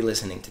people are going to be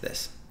listening to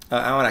this.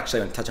 I want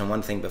to touch on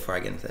one thing before I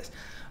get into this.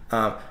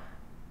 How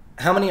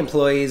many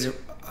employees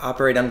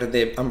operate under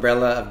the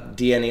umbrella of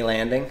D&E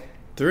Landing?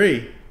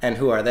 3. And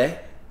who are they?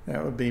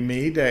 That would be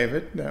me,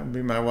 David. That would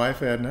be my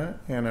wife, Edna,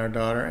 and our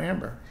daughter,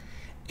 Amber.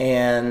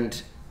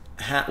 And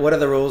what are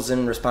the roles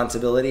and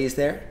responsibilities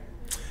there?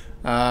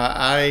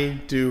 I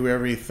do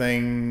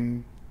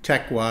everything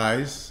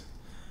tech-wise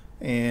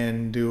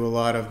and do a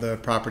lot of the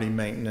property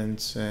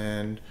maintenance,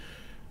 and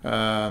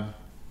Edna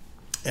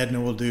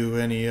will do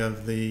any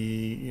of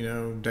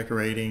the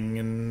decorating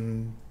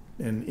and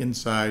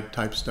inside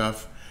type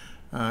stuff.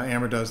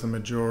 Amber does the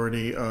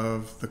majority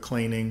of the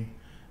cleaning,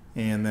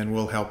 and then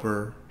we'll help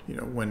her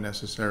when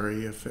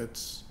necessary if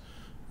it's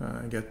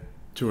get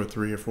 2 or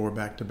 3 or 4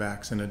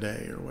 back-to-backs in a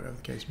day or whatever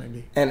the case may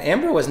be. And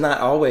Amber was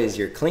not always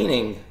your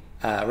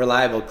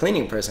reliable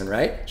cleaning person,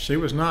 right? She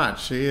was not.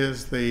 She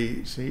is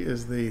the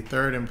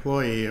 3rd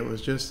employee. It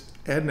was just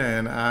Edna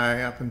and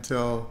I up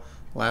until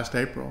last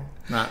April.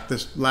 Not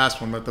this last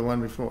one, but the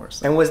one before.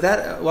 So. And was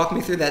that, walk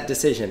me through that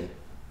decision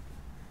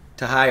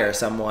to hire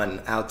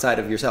someone outside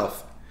of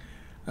yourself?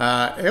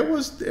 It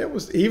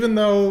was even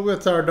though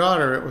it's our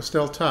daughter, it was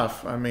still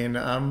tough. I mean,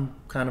 I'm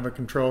kind of a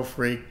control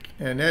freak,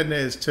 and Edna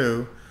is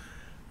too.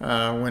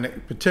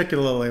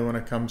 Particularly when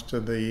it comes to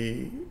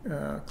the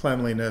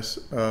cleanliness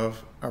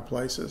of our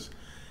places,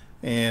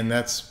 and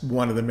that's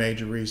one of the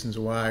major reasons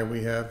why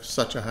we have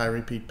such a high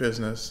repeat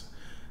business,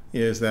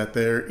 is that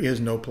there is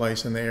no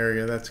place in the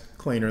area that's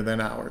cleaner than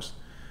ours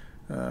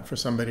for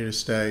somebody to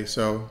stay.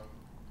 So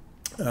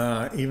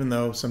even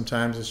though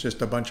sometimes it's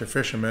just a bunch of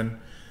fishermen,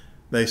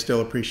 they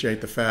still appreciate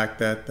the fact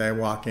that they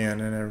walk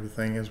in and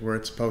everything is where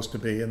it's supposed to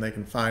be, and they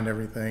can find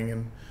everything,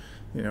 and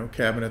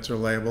cabinets are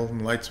labeled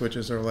and light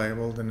switches are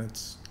labeled, and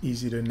it's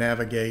easy to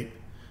navigate,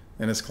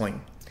 and it's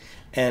clean.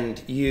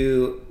 And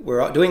you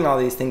were doing all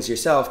these things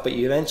yourself, but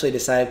you eventually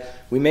decide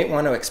we may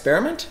want to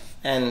experiment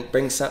and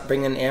bring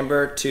in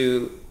Amber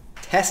to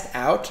test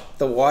out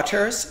the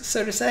waters,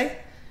 so to say.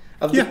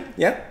 Yeah,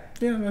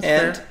 that's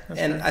fair.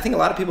 And I think a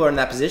lot of people are in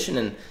that position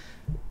and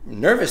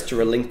nervous to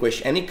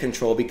relinquish any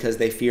control because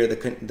they fear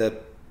the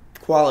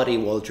quality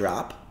will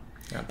drop.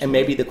 Absolutely. And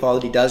maybe the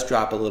quality does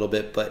drop a little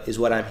bit, but is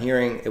what I'm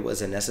hearing, it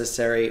was a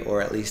necessary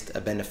or at least a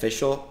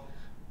beneficial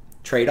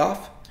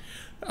trade-off?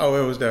 Oh,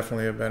 it was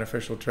definitely a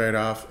beneficial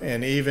trade-off.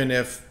 And even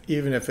if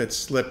it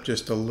slipped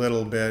just a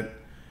little bit,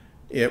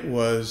 it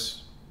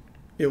was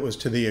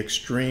to the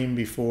extreme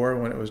before,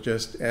 when it was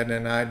just Edna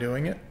and I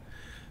doing it.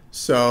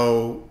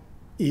 So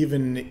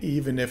even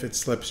if it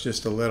slips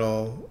just a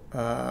little,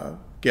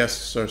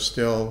 guests are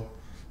still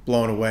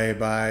blown away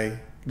by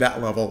that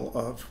level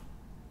of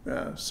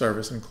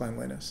service and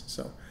cleanliness.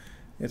 So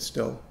it's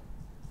still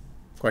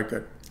quite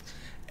good.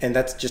 And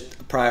that's just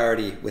a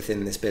priority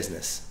within this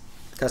business.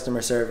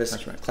 Customer service,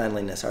 That's right.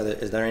 Cleanliness.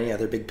 Is there any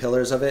other big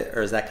pillars of it,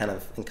 or does that kind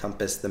of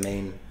encompass the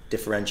main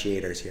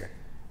differentiators here?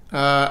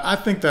 I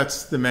think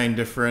that's the main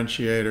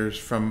differentiators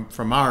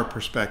from our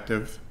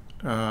perspective.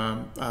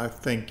 I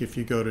think if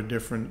you go to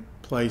different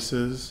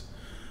places,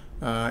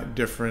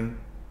 different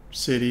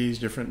cities,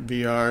 different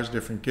VRs,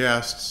 different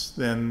guests,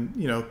 then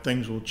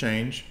things will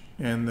change,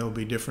 and they'll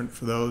be different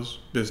for those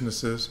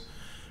businesses.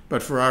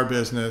 But for our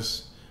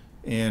business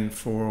and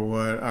for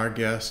what our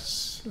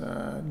guests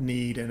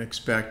need and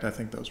expect, I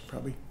think those are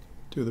probably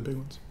 2 of the big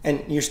ones.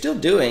 And you're still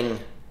doing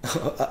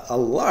a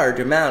large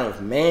amount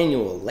of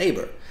manual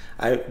labor.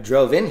 I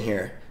drove in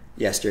here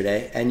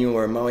yesterday and you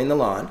were mowing the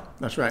lawn.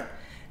 That's right.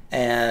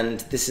 And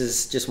this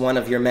is just one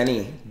of your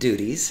many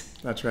duties.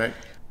 That's right.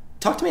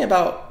 Talk to me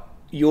about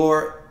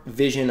your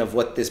vision of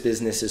what this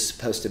business is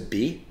supposed to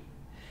be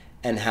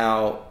and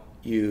how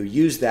you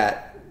use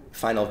that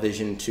final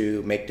vision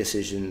to make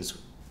decisions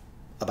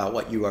about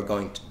what you are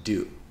going to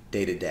do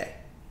day to day.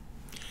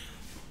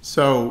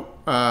 So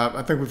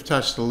I think we've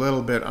touched a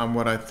little bit on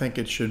what I think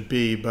it should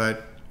be,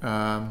 but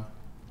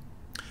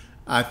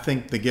I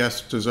think the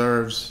guest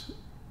deserves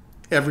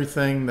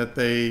everything that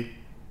they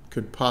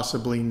could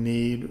possibly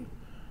need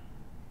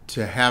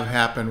to have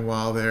happen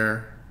while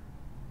they're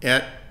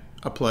at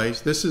a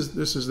place. This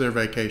is their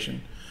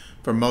vacation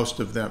for most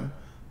of them.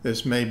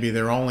 This may be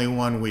their only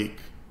 1 week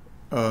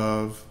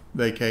of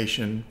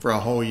vacation for a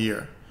whole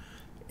year.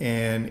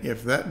 And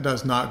if that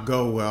does not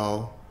go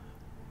well,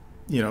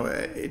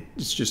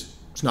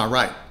 it's not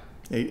right.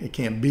 It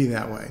can't be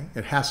that way.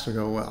 It has to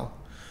go well.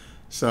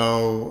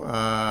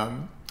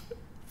 So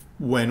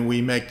when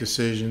we make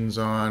decisions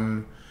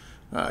on,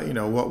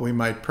 what we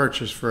might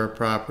purchase for a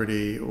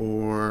property,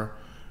 or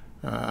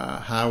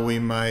how we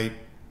might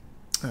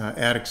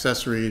add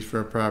accessories for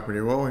a property,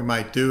 or what we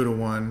might do to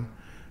one,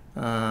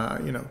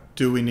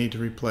 do we need to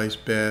replace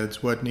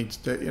beds? What needs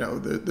to,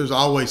 there's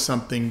always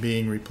something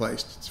being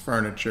replaced. It's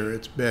furniture,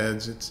 it's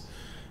beds, it's,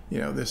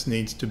 this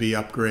needs to be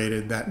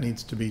upgraded, that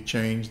needs to be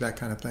changed, that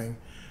kind of thing.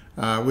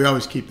 We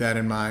always keep that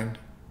in mind,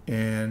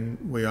 and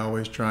we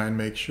always try and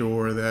make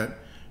sure that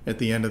at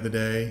the end of the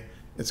day,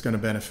 it's going to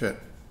benefit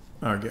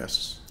our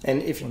guests.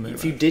 And if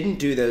you didn't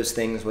do those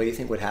things, what do you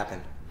think would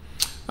happen?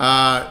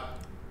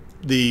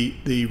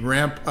 The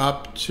ramp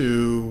up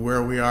to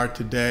where we are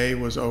today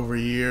was over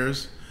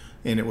years,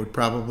 and it would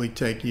probably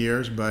take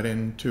years, but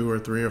in 2 or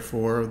 3 or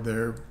 4,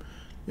 there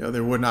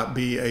would not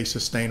be a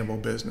sustainable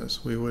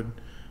business. We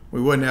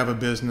wouldn't have a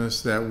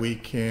business that we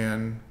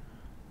can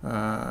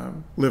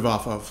live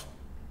off of,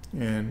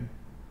 and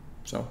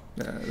so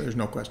there's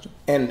no question.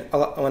 And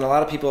when a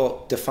lot of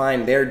people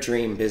define their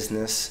dream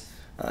business,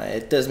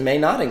 it may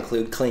not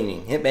include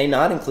cleaning. It may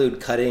not include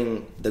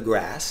cutting the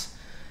grass.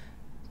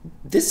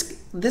 This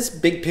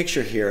big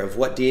picture here of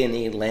what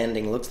D&E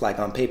Landing looks like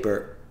on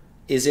paper,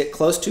 is it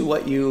close to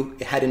what you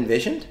had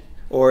envisioned,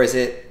 or is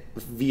it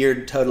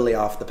veered totally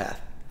off the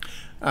path?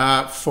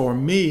 For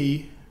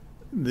me,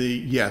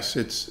 yes,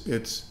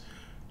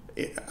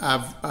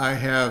 I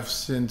have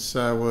since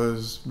I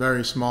was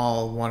very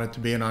small wanted to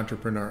be an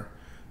entrepreneur.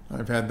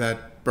 I've had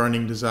that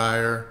burning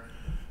desire.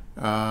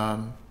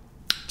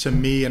 To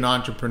me, an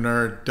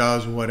entrepreneur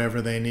does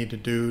whatever they need to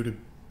do to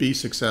be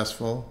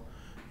successful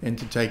and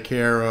to take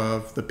care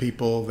of the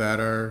people that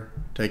are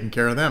taking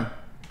care of them,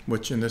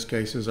 which in this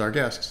case is our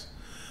guests.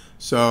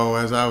 So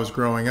as I was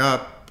growing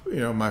up,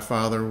 my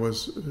father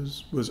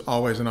was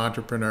always an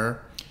entrepreneur.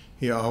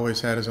 He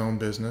always had his own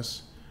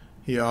business.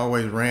 He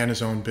always ran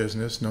his own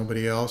business,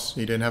 nobody else.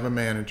 He didn't have a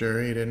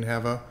manager. He didn't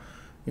have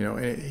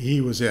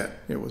he was it.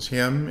 It was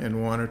him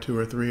and 1 or 2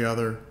 or 3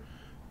 other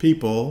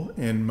people.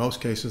 In most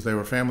cases, they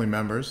were family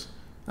members,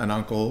 an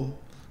uncle,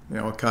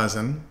 a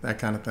cousin, that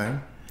kind of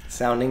thing.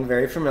 Sounding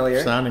very familiar.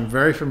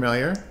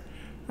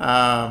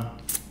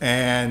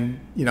 And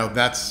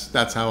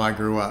that's how I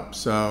grew up.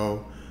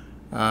 So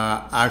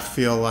I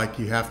feel like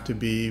you have to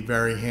be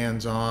very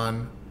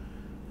hands-on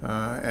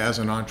as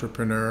an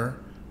entrepreneur.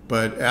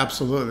 But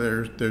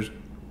absolutely, there's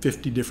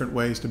 50 different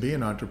ways to be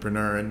an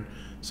entrepreneur, and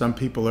some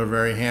people are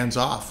very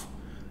hands-off,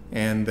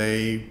 and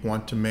they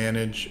want to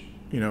manage,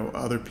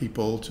 other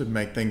people to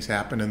make things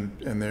happen,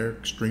 and they're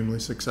extremely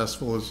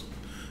successful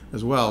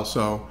as well.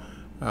 So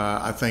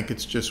I think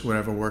it's just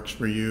whatever works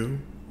for you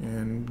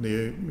and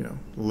the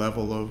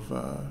level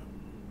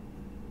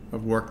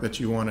of work that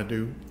you want to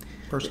do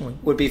personally.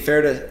 Would it be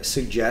fair to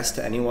suggest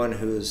to anyone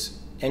who's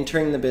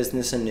entering the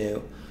business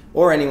anew,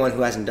 or anyone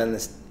who hasn't done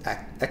this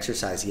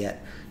exercise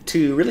yet,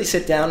 to really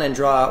sit down and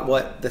draw out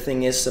what the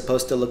thing is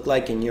supposed to look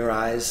like in your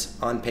eyes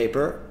on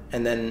paper,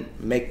 and then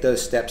make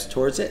those steps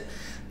towards it?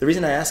 The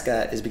reason I ask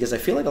that is because I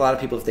feel like a lot of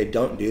people, if they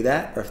don't do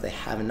that, or if they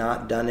have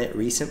not done it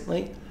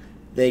recently,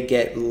 they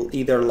get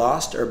either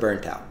lost or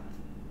burnt out.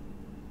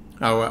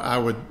 I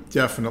would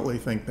definitely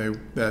think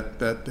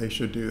that they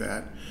should do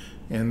that,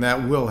 and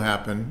that will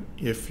happen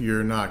if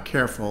you're not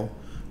careful.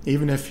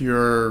 Even if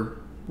you're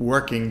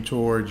working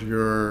towards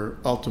your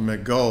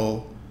ultimate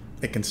goal,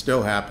 it can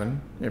still happen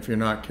if you're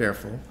not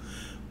careful.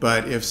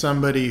 But if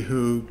somebody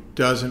who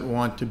doesn't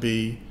want to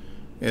be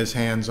as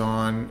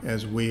hands-on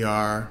as we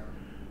are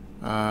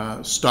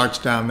starts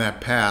down that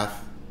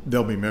path,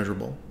 they'll be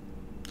miserable.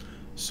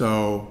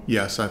 So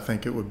yes, I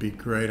think it would be a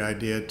great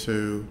idea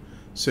to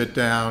sit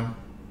down,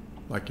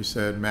 like you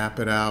said, map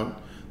it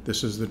out.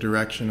 This is the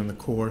direction and the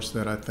course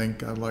that I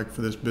think I'd like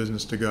for this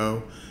business to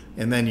go,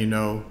 and then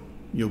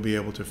you'll be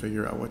able to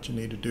figure out what you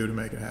need to do to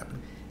make it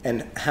happen.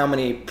 And how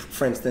many,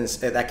 for instance,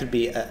 that could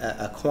be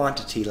a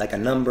quantity, like a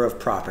number of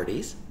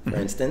properties, for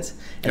instance.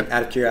 And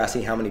out of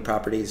curiosity, how many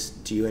properties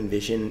do you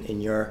envision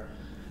in your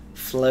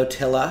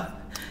flotilla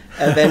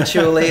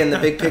eventually in the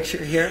big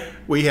picture here?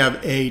 We have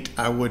 8.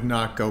 I would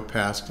not go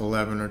past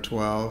 11 or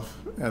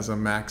 12 as a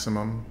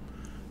maximum.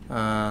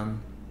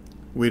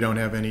 We don't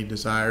have any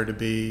desire to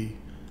be,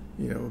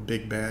 a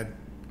big bad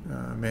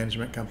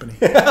management company.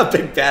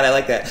 Big bad, I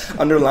like that.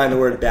 Underline the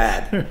word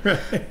bad.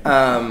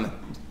 Right.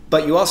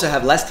 But you also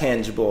have less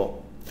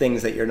tangible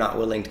things that you're not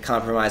willing to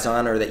compromise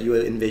on, or that you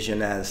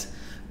envision as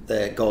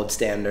the gold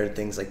standard,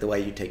 things like the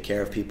way you take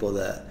care of people,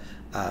 the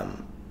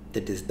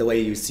way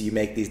you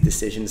make these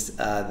decisions.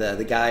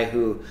 The guy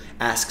who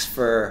asks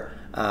for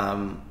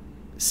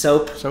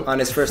soap on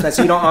his first night,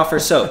 so you don't offer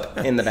soap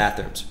in the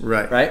bathrooms,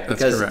 right?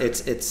 Because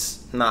correct.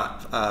 it's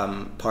not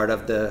part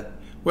of the.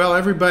 Well,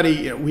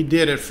 everybody, we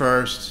did at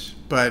first,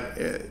 but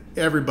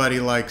everybody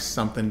likes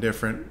something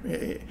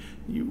different.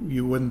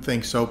 You wouldn't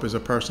think soap is a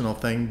personal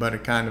thing, but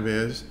it kind of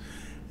is.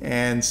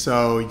 And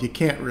so you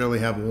can't really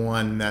have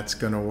one that's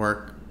going to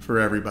work for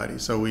everybody.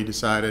 So we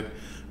decided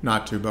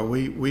not to. But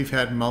we've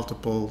had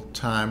multiple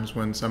times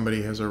when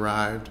somebody has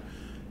arrived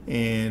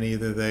and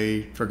either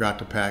they forgot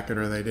to pack it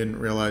or they didn't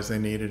realize they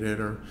needed it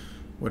or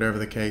whatever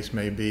the case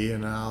may be.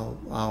 And I'll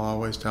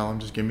always tell them,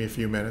 just give me a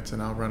few minutes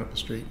and I'll run up the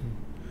street and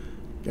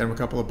get them a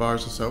couple of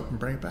bars of soap and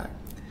bring it back.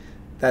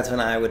 That's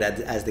when I would,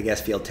 as the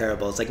guest, feel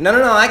terrible. It's like, no,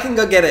 I can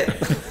go get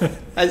it.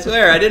 I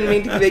swear, I didn't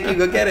mean to make you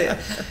go get it.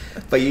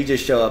 But you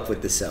just show up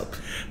with the soap.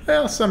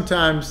 Well,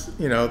 sometimes,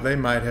 they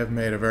might have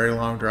made a very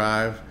long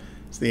drive.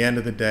 It's the end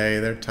of the day.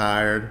 They're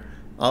tired.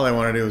 All they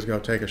want to do is go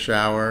take a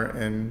shower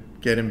and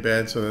get in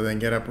bed so that they can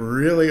get up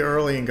really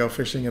early and go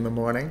fishing in the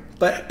morning.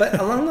 But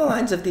along the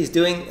lines of these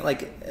doing,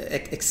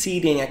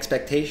 exceeding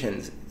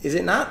expectations, is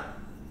it not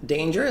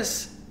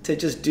dangerous to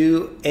just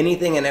do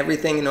anything and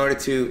everything in order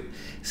to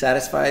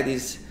satisfy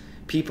these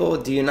people?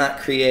 Do you not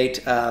create,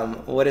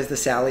 what is the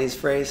Sally's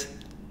phrase?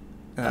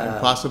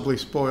 Impossibly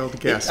spoiled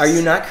guests. Are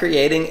you not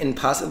creating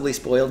impossibly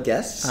spoiled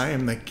guests? I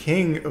am the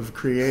king of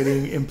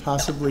creating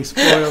impossibly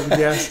spoiled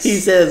guests. He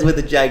says with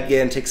a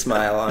gigantic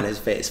smile on his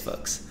face,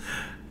 folks.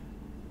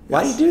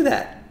 Why do you do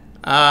that?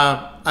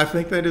 I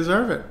think they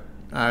deserve it.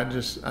 I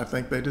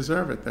think they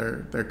deserve it.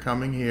 They're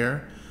coming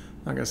here.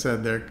 Like I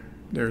said,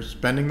 they're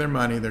spending their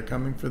money. They're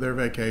coming for their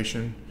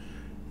vacation,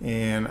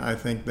 and I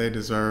think they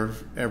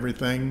deserve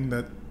everything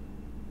that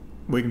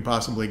we can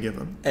possibly give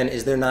them. And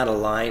is there not a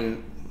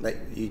line that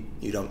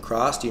you don't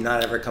cross? Do you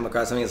not ever come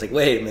across something that's like,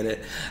 wait a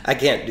minute, I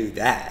can't do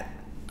that?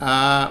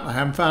 I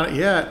haven't found it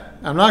yet.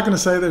 I'm not going to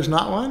say there's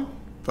not one,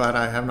 but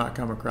I have not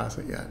come across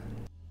it yet.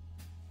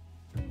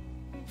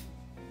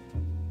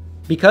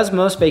 Because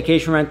most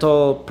vacation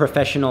rental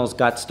professionals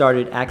got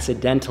started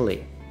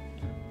accidentally,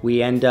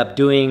 we end up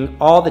doing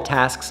all the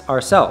tasks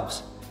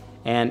ourselves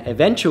and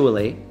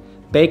eventually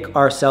bake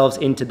ourselves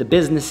into the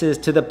businesses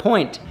to the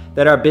point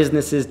that our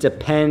businesses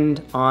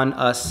depend on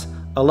us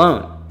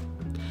alone.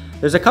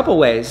 There's a couple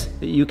ways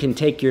that you can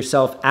take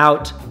yourself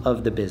out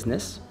of the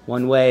business.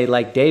 One way,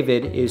 like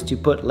David, is to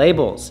put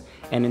labels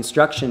and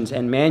instructions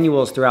and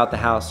manuals throughout the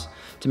house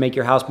to make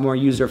your house more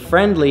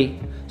user-friendly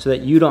so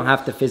that you don't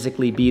have to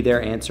physically be there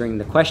answering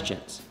the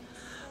questions.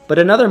 But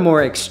another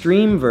more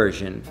extreme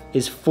version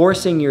is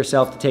forcing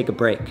yourself to take a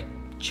break,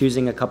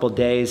 choosing a couple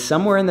days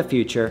somewhere in the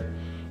future,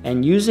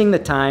 and using the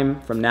time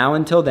from now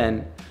until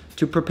then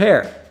to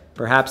prepare.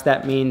 Perhaps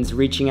that means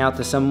reaching out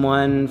to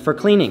someone for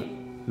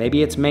cleaning.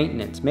 Maybe it's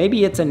maintenance.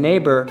 Maybe it's a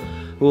neighbor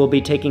who will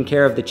be taking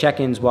care of the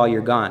check-ins while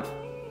you're gone.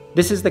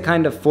 This is the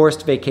kind of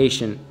forced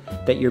vacation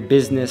that your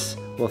business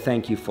will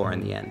thank you for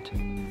in the end.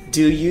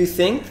 Do you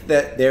think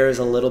that there is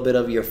a little bit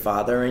of your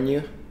father in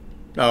you?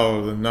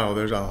 Oh, no,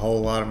 there's a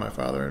whole lot of my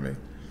father in me.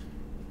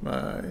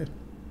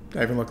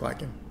 I even look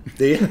like him.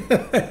 Do you?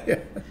 Yeah.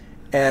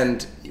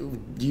 And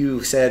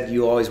you said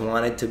you always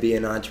wanted to be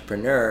an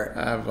entrepreneur.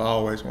 I've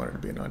always wanted to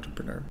be an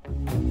entrepreneur.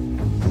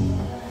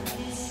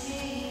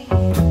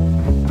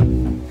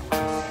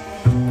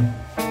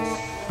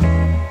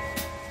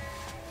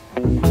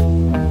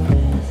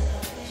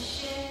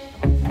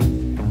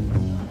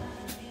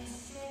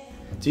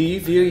 Do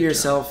you view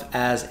yourself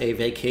as a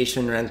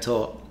vacation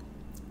rental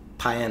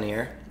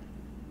pioneer?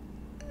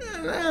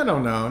 I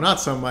don't know, not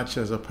so much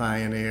as a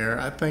pioneer.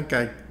 I think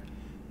I'm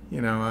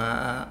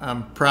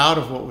proud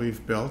of what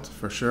we've built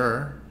for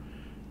sure,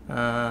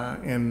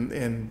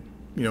 and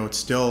it's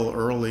still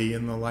early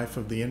in the life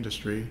of the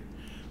industry,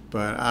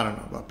 but I don't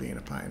know about being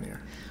a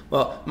pioneer.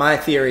 Well, my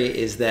theory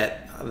is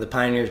that the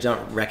pioneers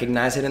don't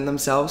recognize it in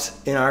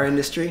themselves in our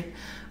industry.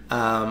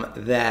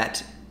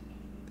 That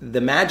the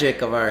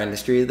magic of our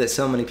industry is that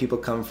so many people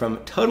come from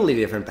totally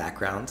different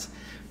backgrounds,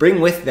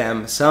 bring with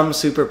them some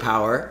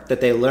superpower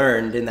that they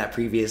learned in that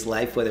previous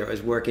life, whether it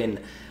was working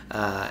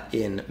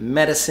in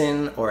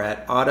medicine or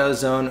at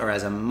AutoZone or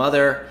as a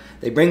mother.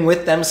 They bring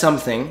with them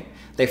something,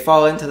 they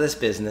fall into this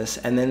business,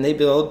 and then they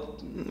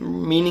build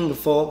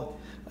meaningful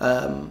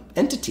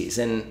entities.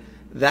 And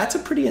that's a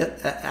pretty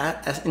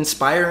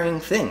inspiring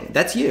thing.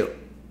 That's you.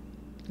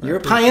 You're a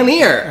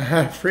pioneer. I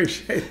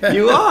appreciate that.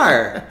 You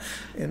are.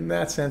 In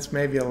that sense,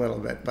 maybe a little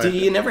bit. But do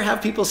you never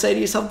have people say to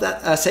yourself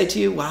that say to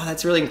you, "Wow,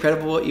 that's really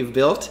incredible what you've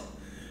built"?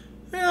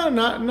 Yeah,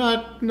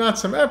 not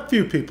some. A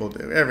few people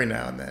do every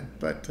now and then,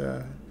 but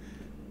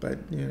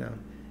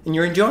And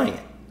you're enjoying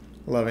it.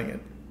 Loving it.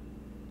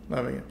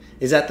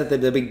 Is that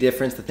the big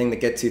difference? The thing that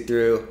gets you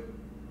through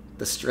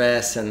the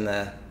stress and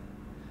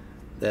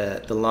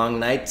the long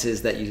nights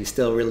is that you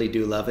still really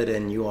do love it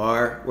and you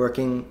are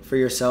working for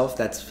yourself.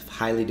 That's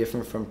highly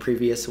different from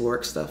previous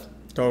work stuff.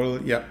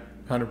 Totally. Yep.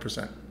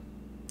 100%.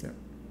 Yep.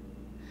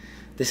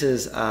 This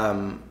is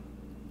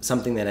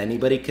something that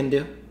anybody can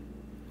do,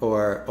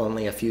 or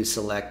only a few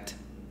select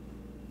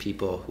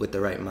people with the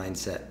right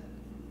mindset?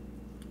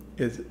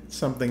 It's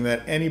something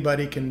that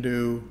anybody can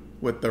do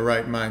with the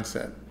right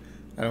mindset.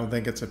 I don't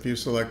think it's a few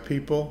select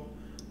people,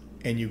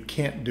 and you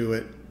can't do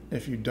it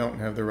if you don't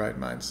have the right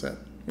mindset.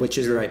 Which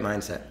is the right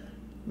mindset?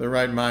 The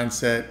right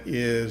mindset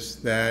is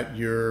that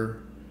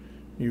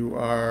you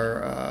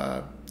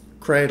are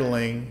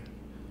cradling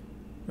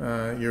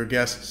your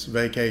guest's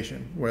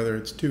vacation, whether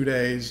it's 2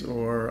 days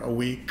or a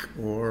week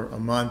or a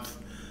month,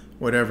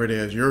 whatever it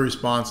is. You're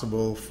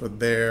responsible for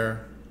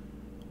their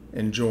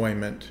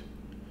enjoyment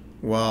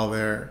while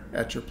they're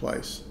at your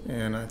place.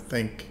 And I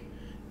think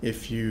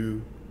if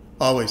you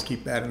always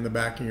keep that in the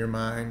back of your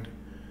mind,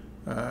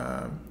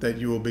 that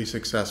you will be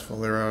successful.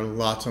 There are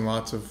lots and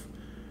lots of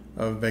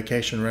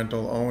vacation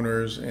rental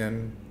owners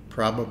and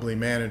probably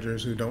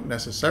managers who don't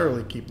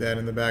necessarily keep that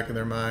in the back of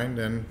their mind,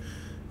 and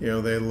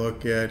they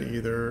look at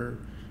either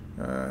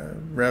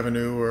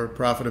revenue or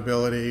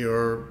profitability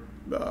or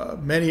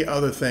many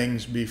other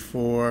things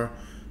before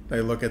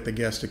they look at the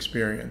guest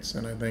experience.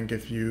 And I think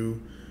if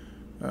you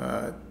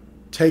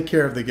take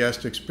care of the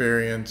guest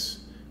experience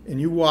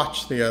and you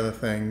watch the other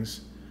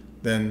things,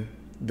 then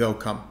they'll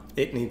come.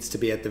 It needs to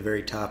be at the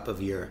very top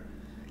of your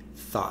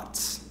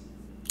thoughts.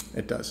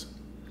 It does.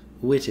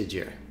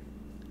 Whittaker.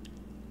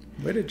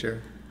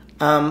 Whittaker.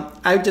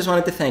 I just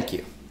wanted to thank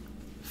you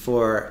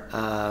for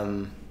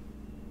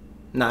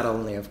not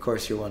only, of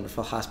course, your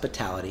wonderful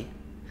hospitality,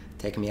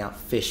 taking me out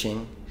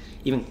fishing,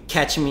 even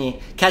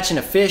catching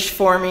a fish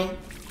for me,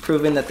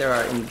 proving that there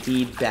are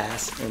indeed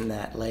bass in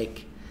that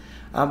lake,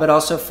 but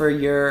also for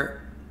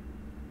your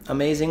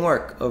amazing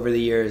work over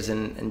the years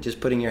and just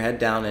putting your head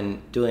down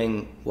and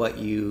doing what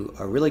you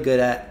are really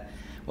good at,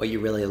 what you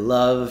really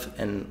love,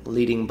 and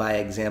leading by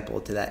example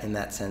to that. In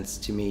that sense,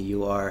 to me,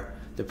 you are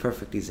the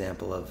perfect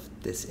example of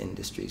this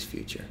industry's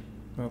future.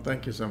 Well,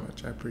 thank you so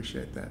much. I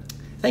appreciate that.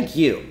 Thank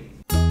you.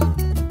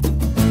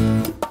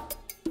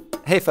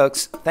 Hey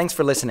folks, thanks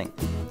for listening.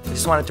 I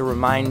just wanted to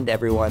remind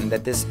everyone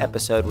that this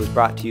episode was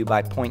brought to you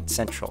by Point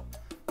Central,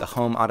 the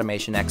home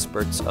automation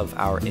experts of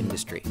our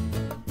industry.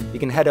 You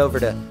can head over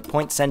to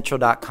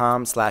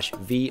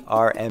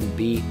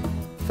pointcentral.com/VRMB,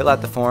 fill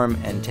out the form,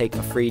 and take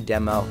a free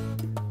demo.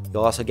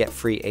 You'll also get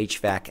free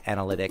HVAC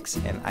analytics,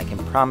 and I can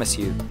promise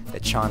you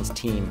that Sean's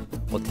team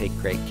will take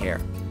great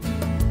care.